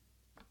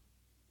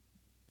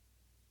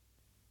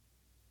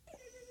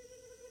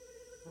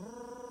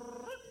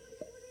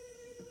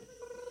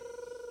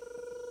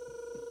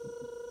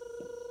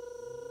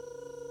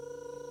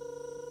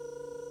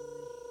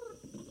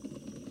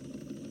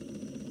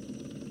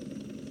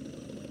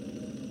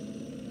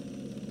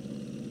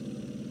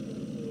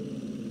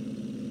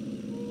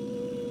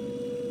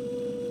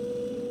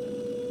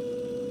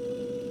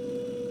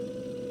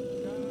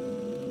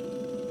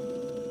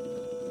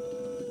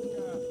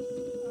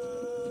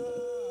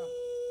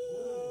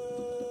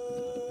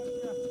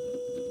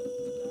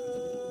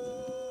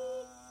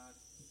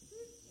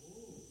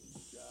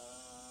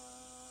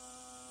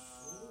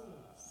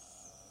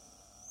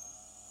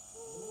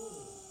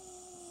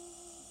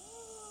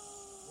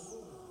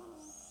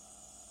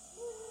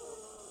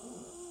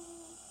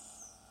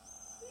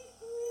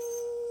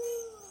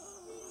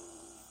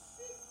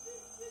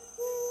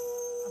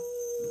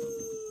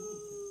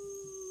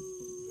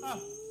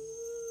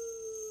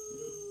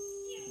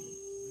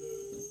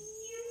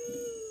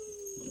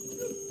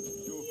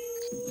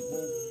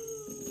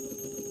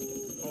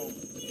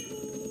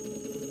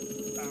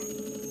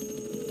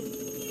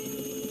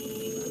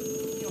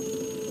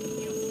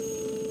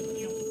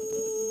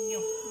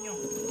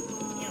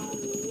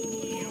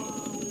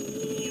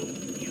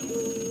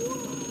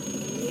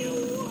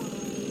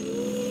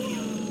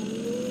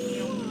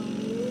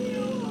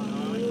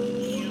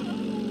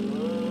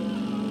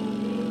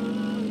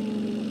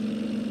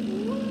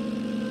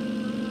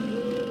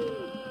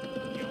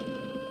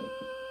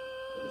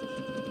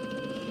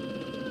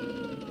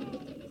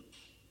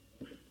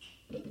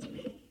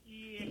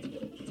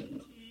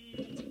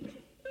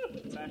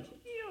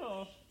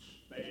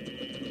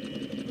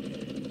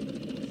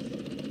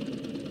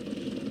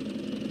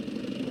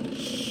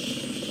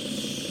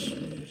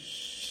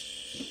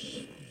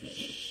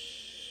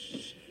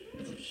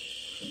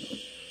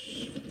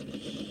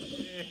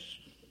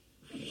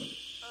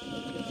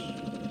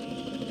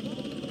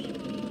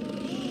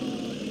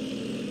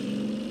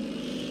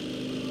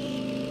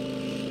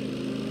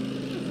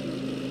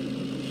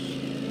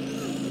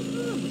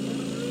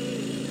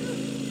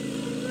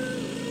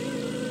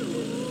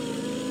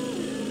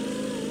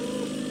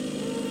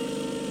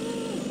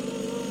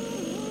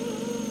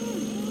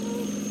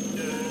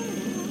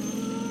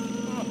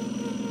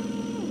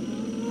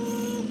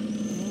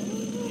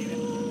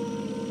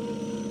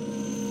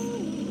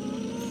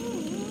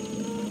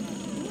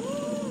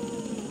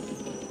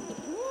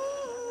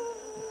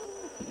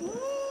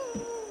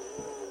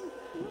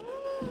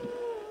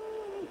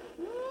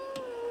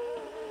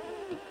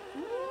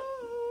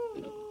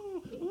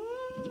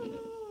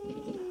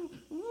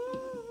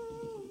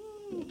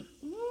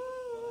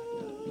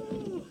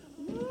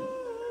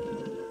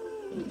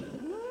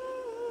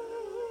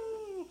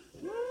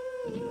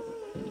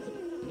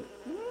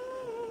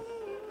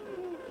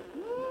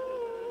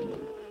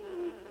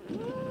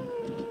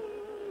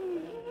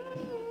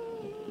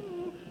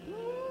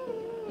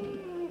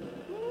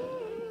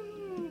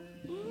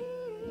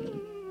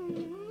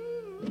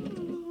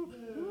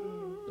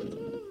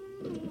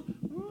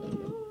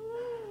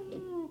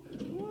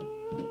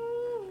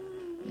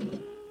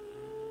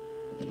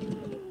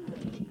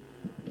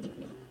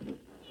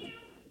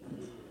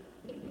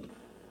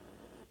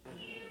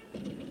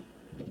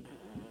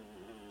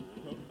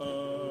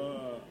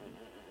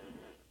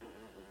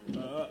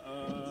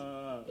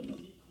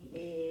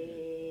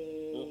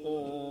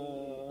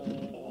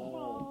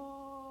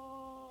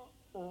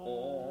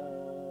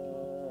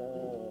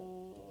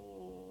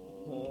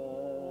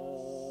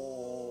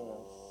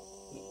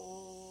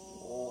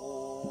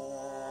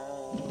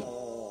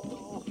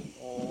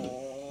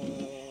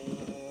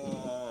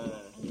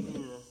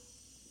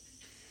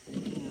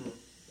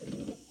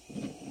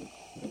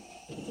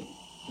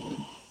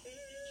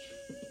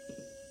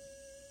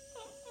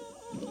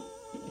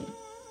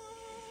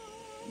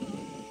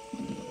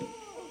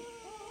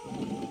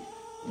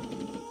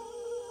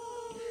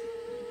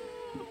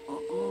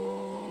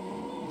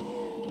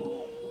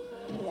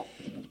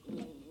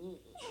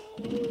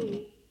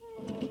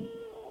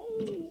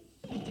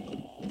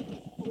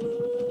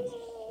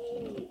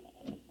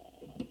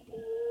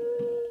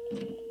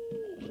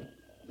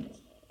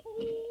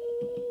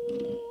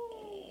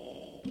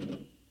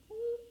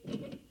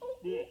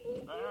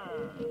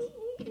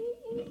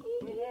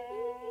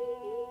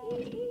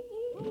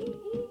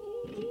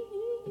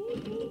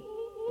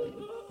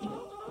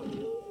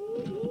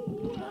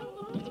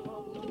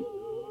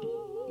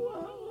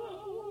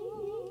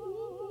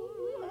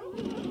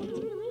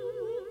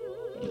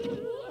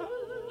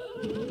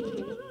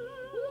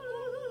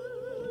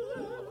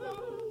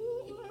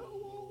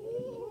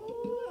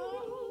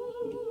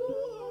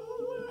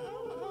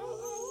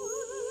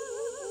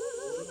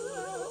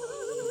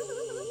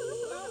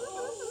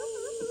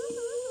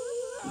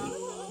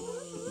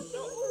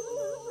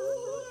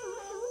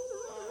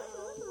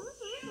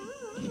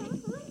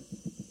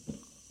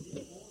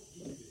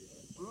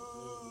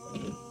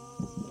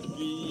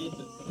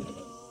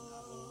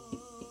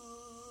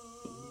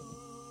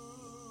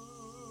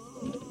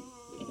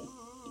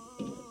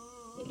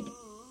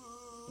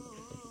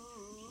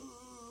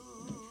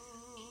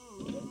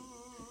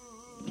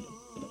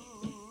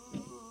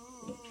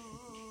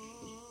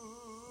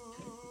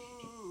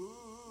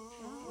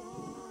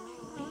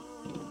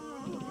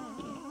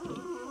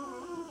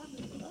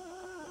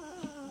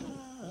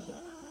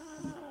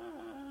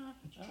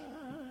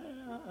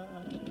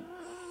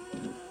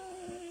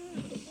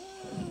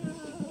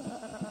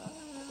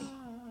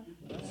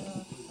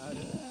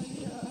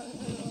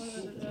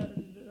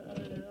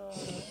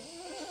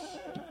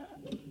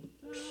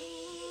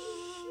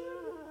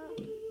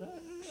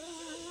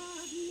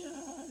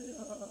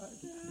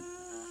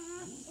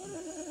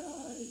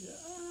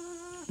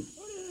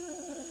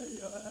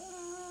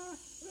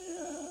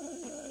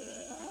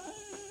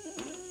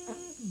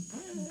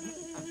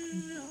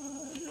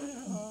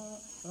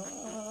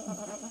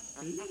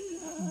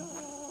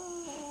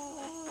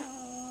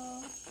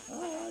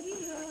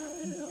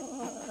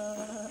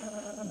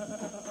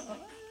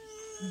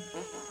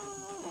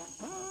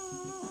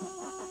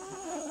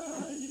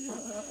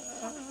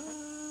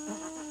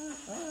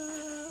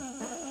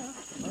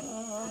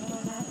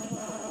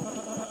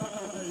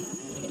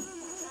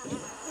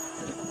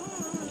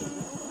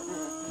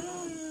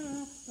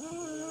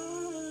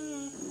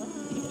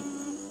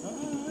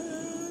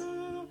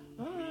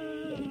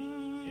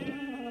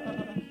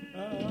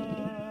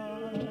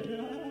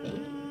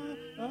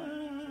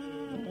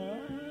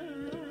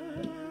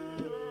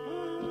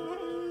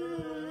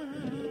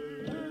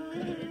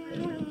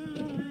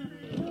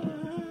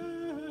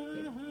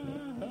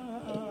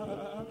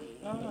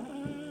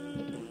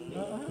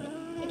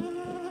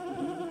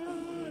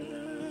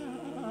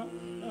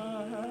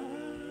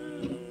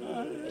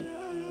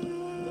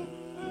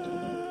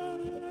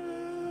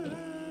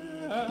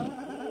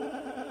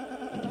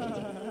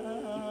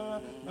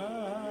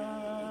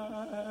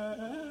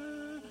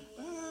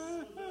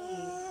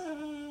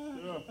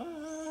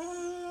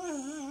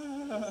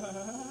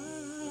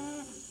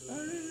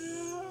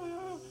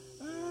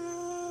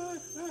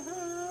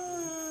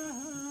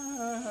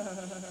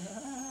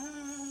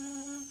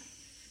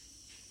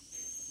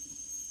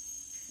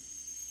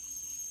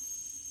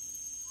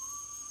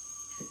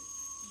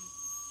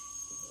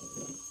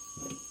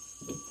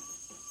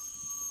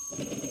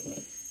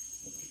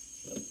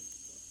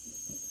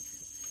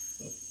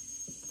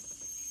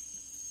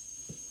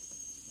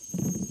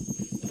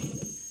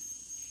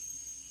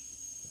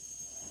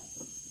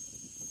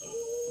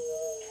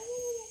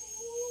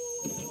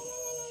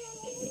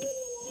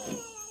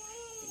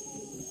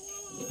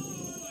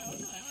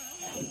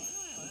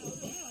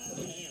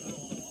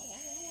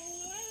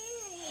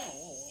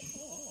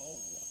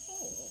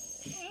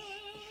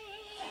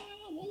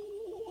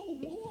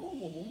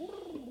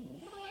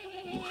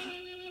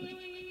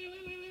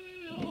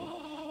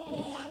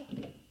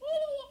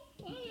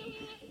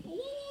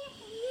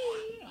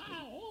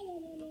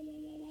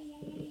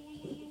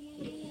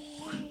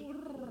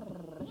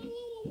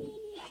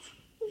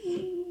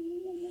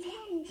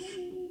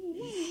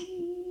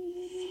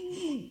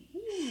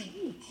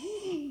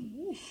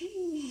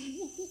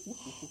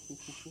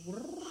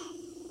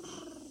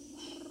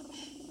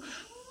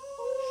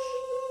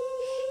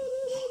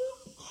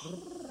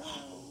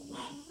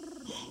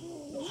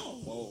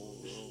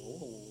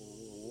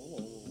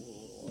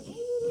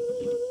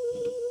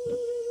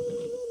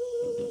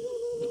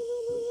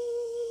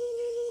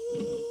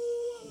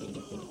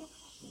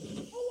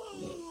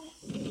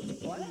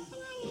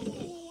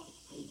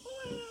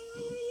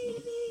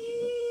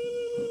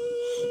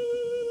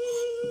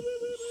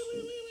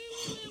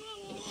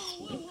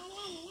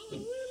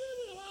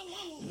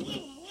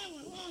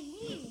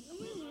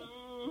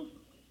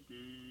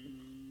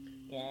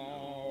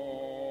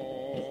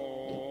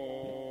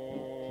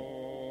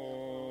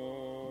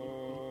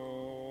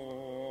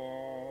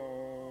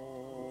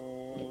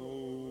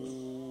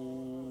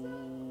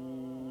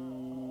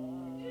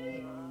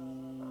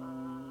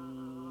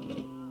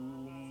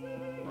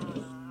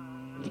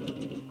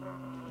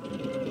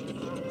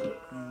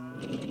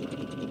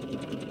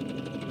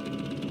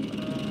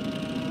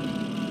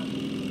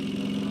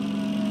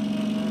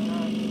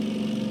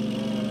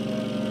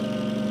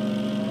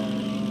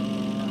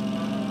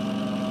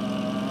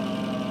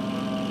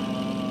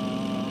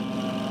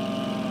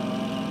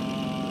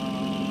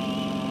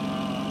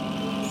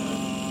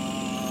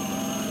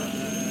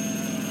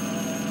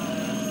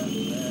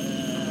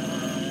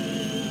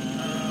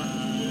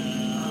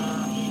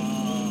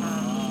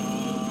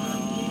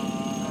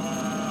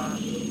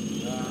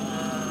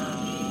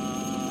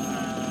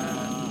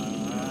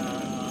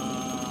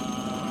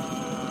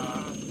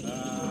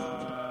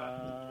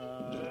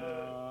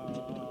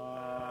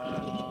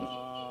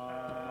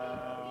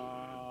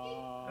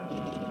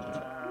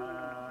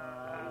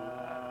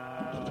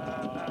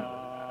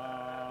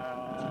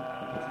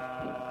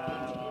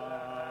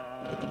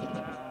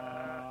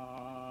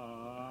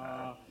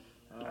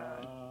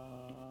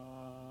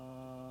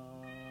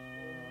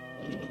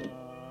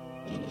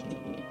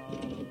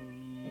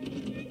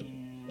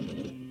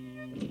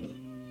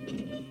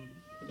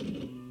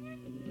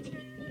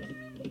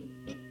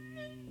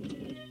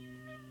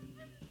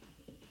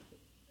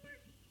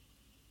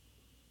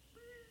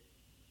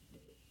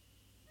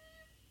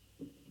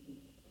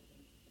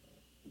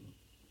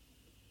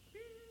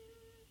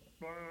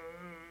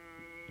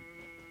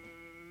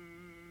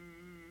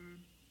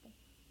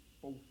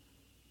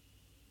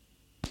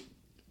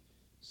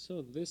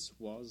 So this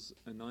was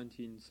a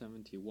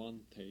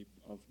 1971 tape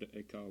of the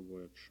Ecart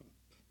workshop.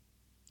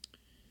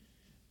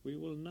 We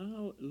will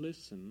now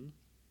listen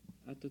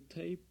at a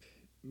tape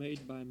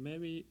made by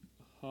Mary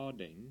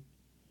Harding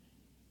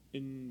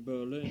in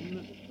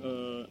Berlin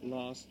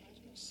last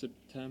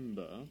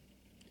September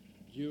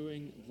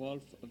during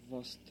Wolf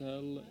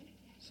Vostell's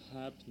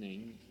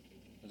happening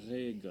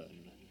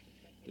Regen.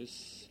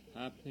 This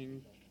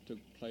happening took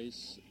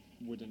place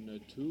within a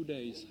 2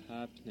 days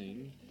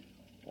happening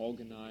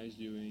organized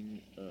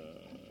during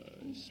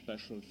a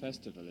special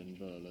festival in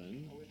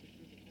Berlin,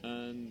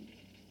 and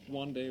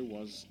one day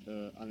was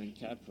Alan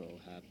Capro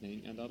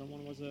happening and the other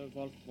one was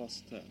Wolf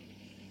Vostell,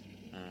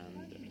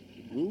 and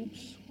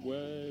groups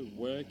were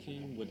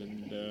working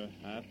within the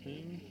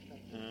happening,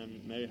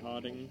 and Mary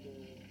Harding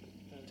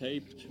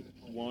taped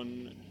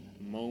one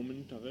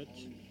moment of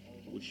it,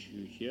 which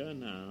you hear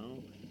now.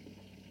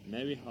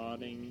 Mary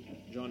Harding,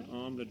 John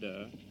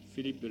Armleder,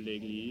 Philippe de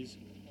l'Église,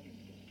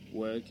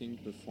 working,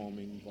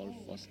 performing Wolf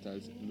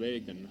Vostell's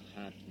Regen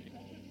happening.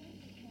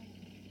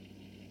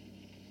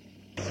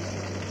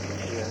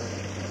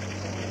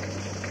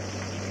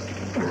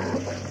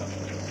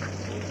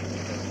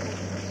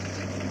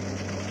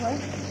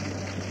 What?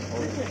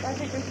 I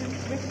think we should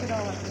mix it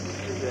all up.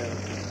 Yeah.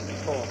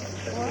 4.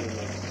 What?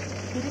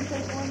 Did he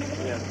say 4 minutes?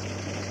 Yeah.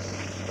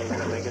 So we're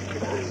going to make it 6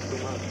 is too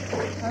much.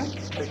 Huh?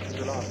 6 is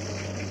a lot.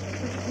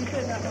 He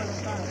said not more than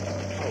 5.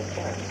 Oh,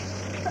 4.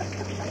 Let's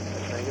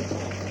make it 4.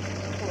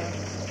 4.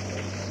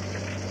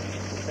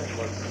 Okay,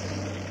 well,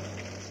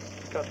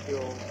 cut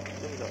your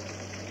things off.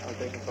 I'll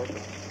take a photo.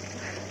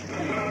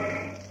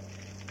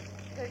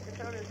 Take the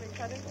photo. order to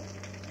cut it?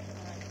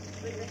 Alright.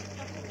 Wait, there's a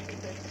couple of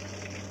things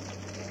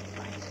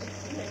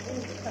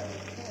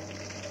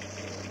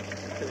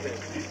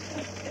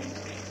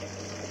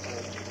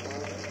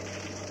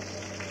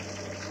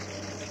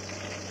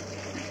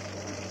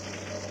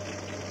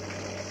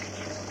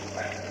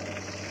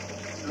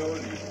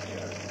Slowly.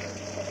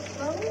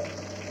 Slowly?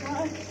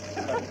 Why? I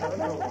don't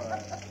know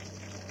why.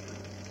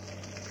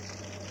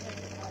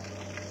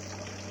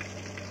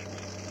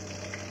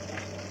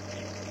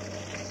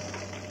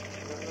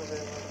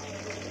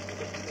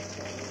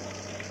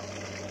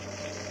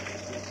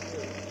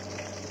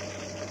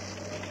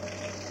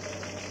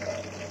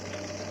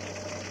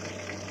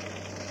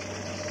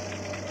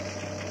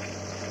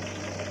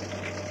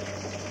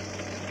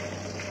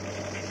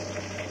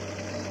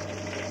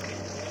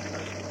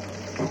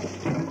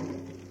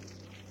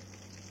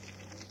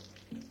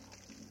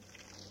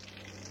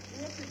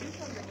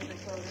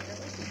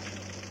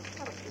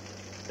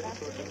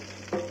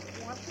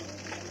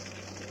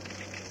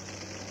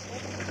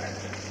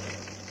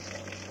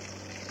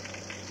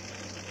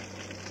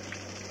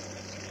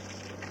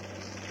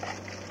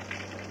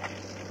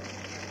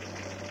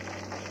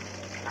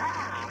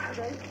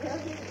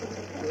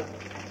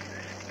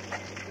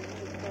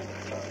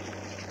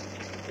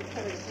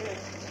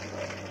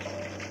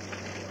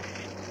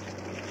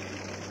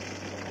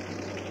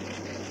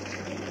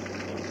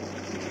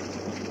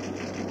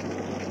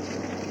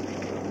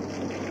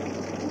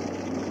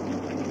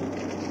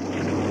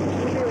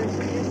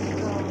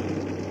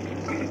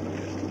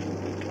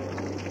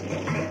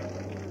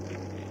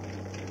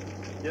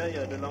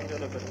 Yeah, the longer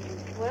the better.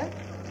 What?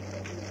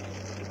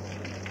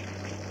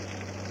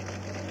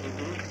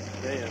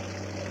 Yeah.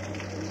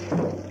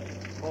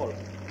 All.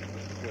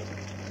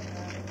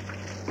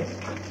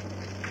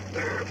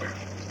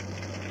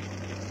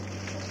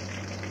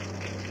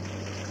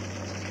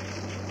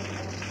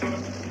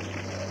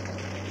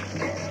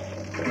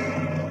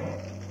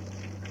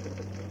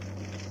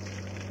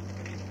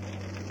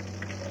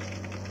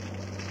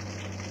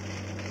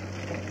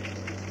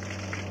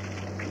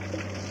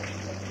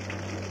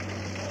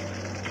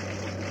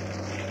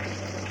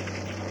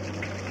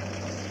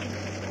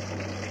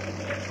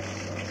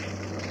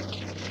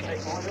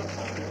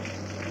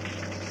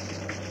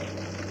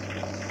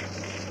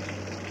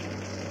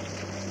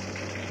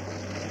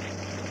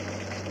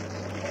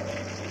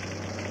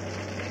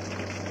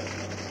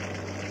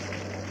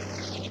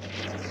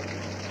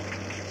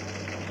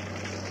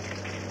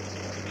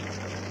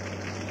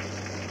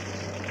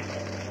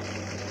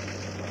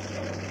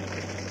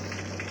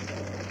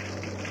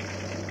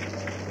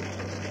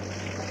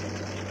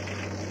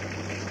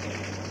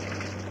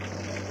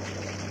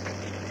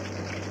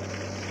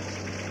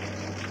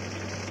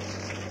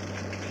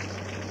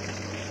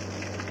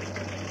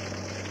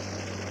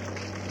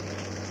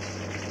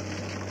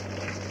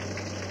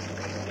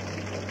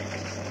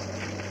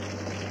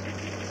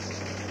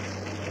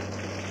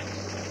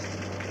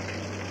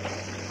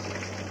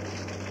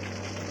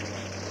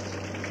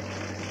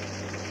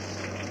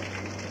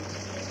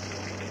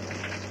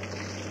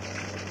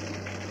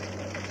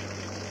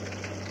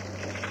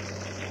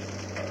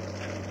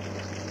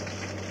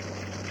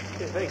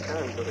 He's very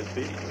kind to his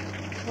people.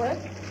 What?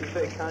 He's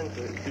very kind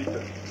to his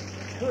people.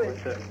 Who is?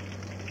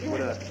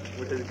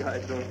 With his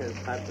guys doing his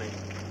happening.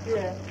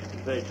 Yeah.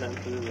 He's very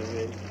gentle and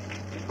very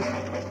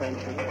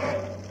attention.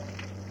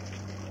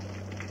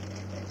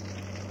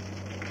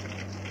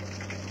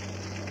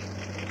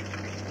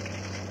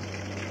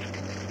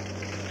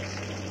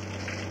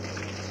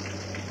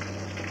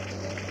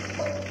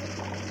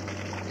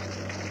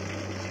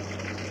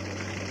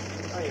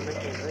 Oh, you're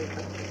making it very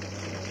fancy.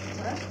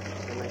 What?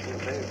 You're making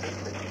it very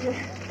fancy.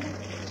 Yeah.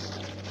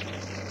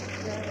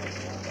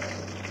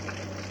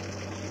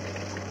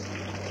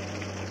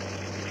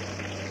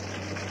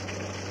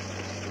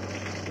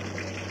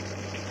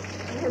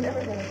 We're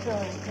never going to show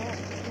him.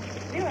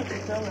 You have to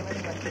show him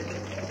anyway. I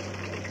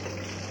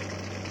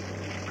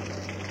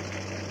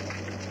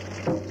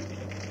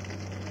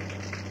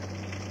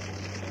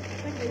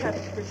think you have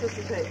to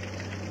participate.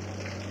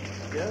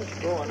 Yes,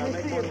 go on. I'll Let me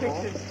make see your one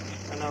more. pictures.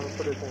 And I'll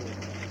put it in.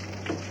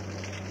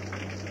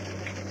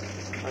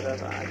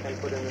 Whatever, I can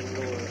put it in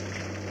lower.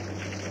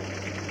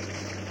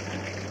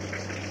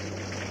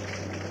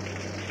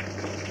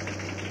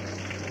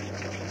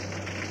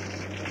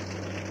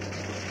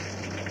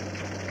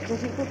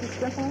 Did you put the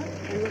stuff on?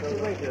 Or you have to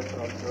wait? Yes,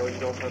 no, you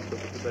don't have to.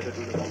 You better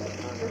do it all the You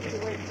have time. to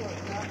wait for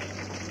it, not?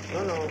 No,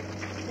 no.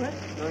 What?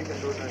 No, you can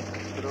do it like,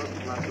 you don't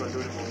have to do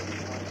it all the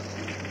time.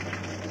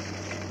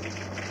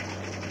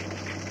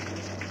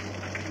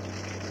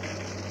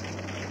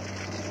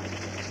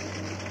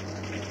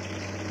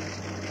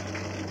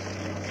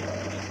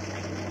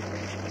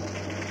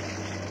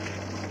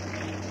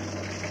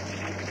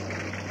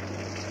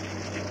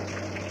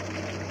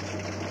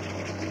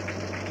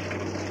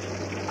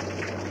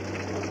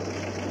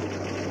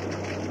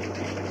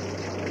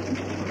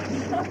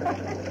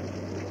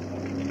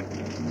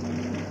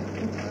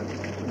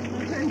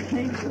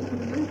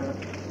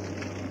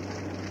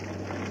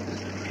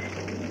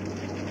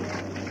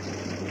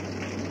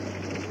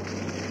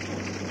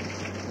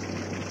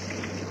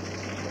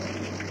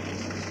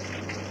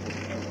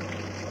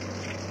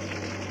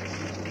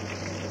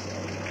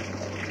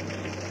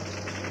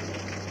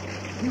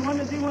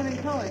 want to do one in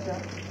color,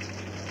 Jeff?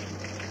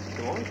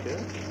 You want to?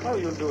 Oh,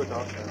 you'll do it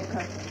after.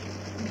 Okay.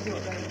 You do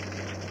it better.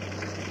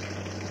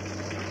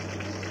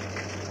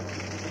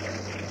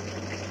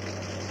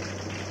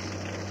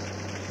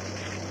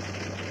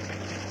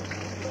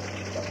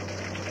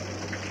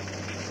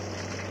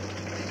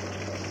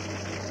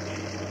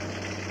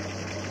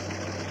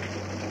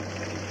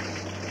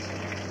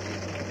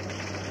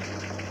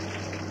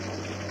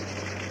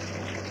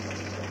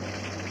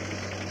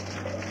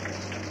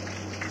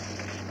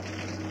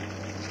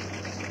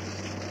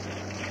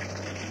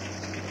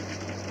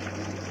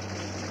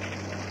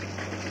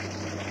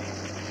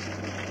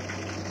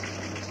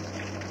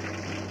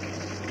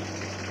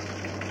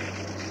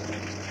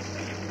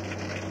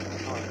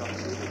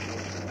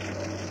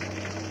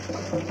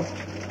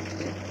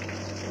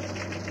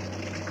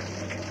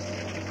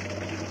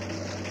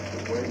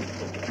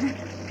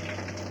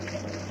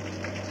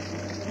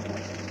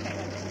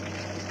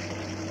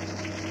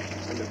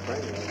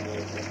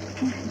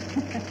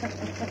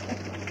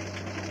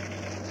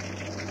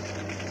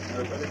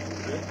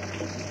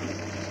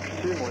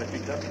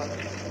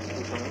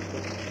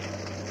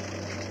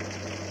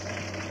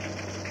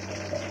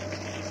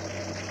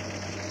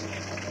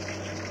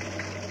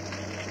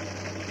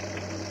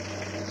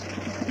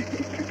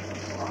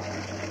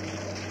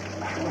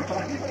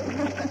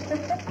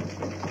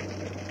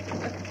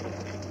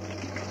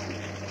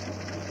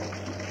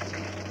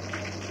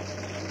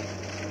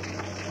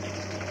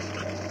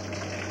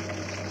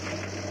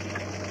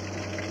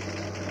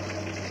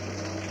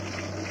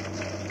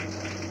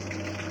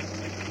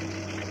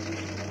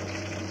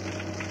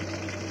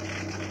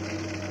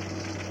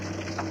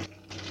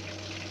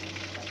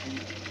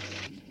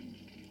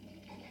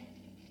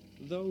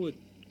 Though it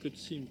could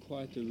seem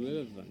quite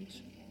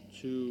irrelevant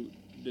to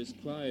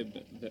describe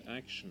the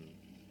action,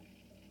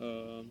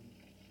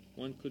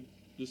 one could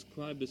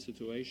describe the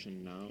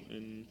situation now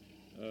in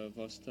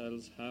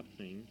Vostell's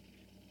happening,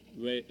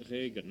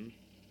 Regen,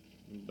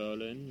 in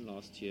Berlin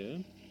last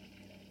year.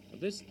 At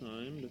this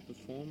time, the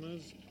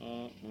performers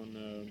are on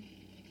a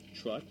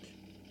truck,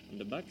 on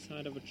the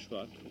backside of a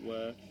truck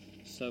where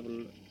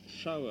several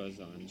showers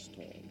are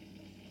installed.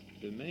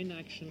 The main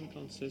action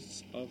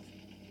consists of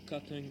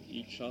cutting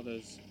each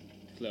other's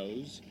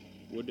clothes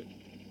with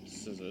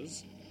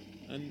scissors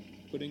and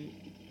putting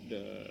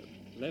the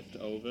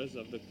leftovers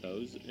of the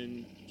clothes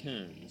in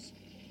cans.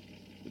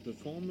 The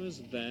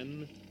performers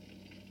then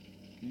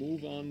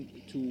move on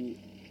to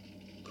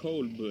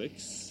coal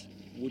bricks,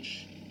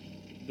 which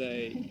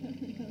they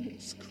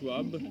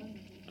scrub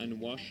and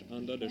wash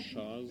under the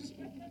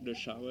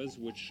showers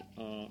which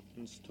are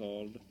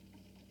installed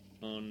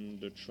on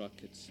the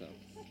truck itself.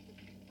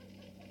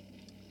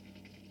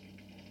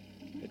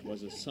 It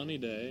was a sunny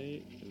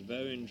day, a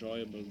very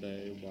enjoyable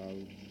day, while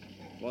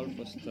Wolf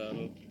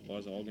Vostell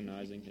was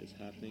organizing his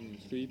happening in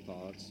 3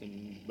 parts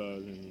in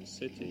Berlin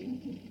City,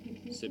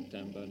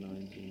 September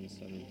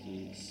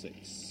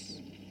 1976.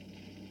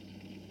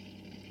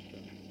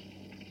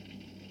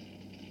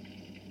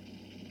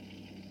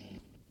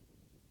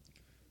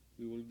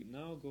 We will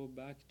now go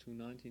back to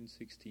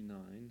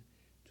 1969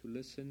 to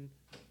listen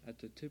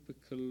at a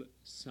typical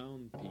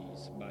sound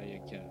piece by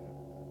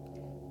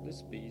Ecart.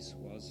 This piece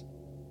was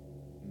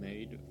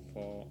made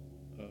for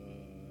a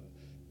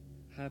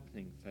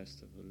happening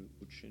festival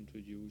which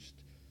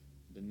introduced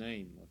the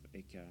name of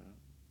Ecart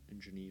in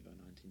Geneva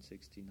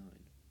 1969.